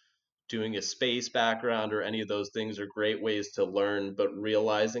or doing a space background or any of those things are great ways to learn, but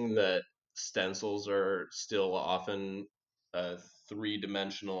realizing that stencils are still often a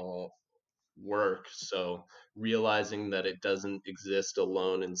three-dimensional work. So realizing that it doesn't exist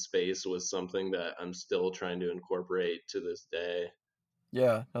alone in space was something that I'm still trying to incorporate to this day.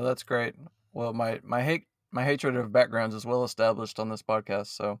 Yeah, no, that's great. Well, my hatred of backgrounds is well established on this podcast,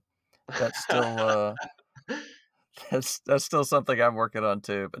 so that's still that's still something I'm working on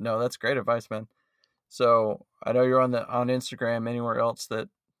too. But no, that's great advice, man. So I know you're on Instagram. Anywhere else that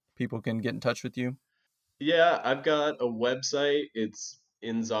people can get in touch with you? Yeah, I've got a website. It's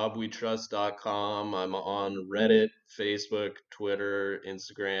inzobwetrust.com. I'm on Reddit, Facebook, Twitter,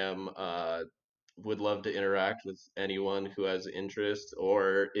 Instagram. Would love to interact with anyone who has interest.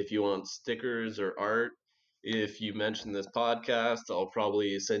 Or if you want stickers or art, if you mention this podcast, I'll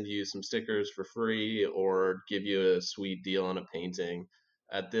probably send you some stickers for free or give you a sweet deal on a painting.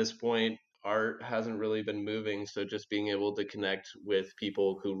 At this point, art hasn't really been moving, so just being able to connect with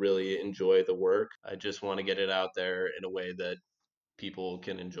people who really enjoy the work, I just want to get it out there in a way that people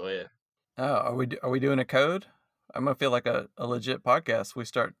can enjoy it. Oh, are we doing a code? I'm gonna feel like a legit podcast. We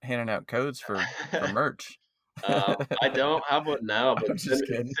start handing out codes for merch. I don't have one now, but I'm just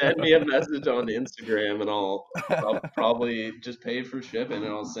kidding. send me a message on Instagram and I'll probably just pay for shipping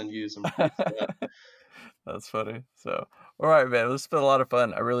and I'll send you some free stuff. That's funny. So, all right, man. This has been a lot of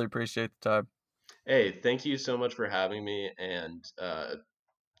fun. I really appreciate the time. Hey, thank you so much for having me and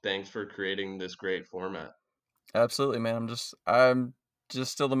thanks for creating this great format. Absolutely, man. I'm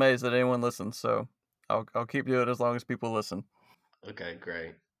just still amazed that anyone listens. So, I'll keep doing it as long as people listen. Okay,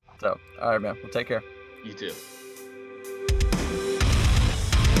 great. So, all right, man. Well, take care. You too.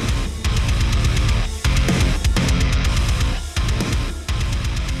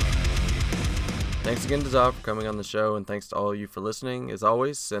 Thanks again to Zob for coming on the show, and thanks to all of you for listening. As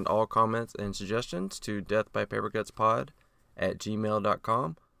always, send all comments and suggestions to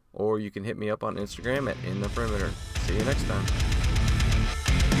deathbypapercutspod@gmail.com, or you can hit me up on Instagram at InThePerimeter. See you next time.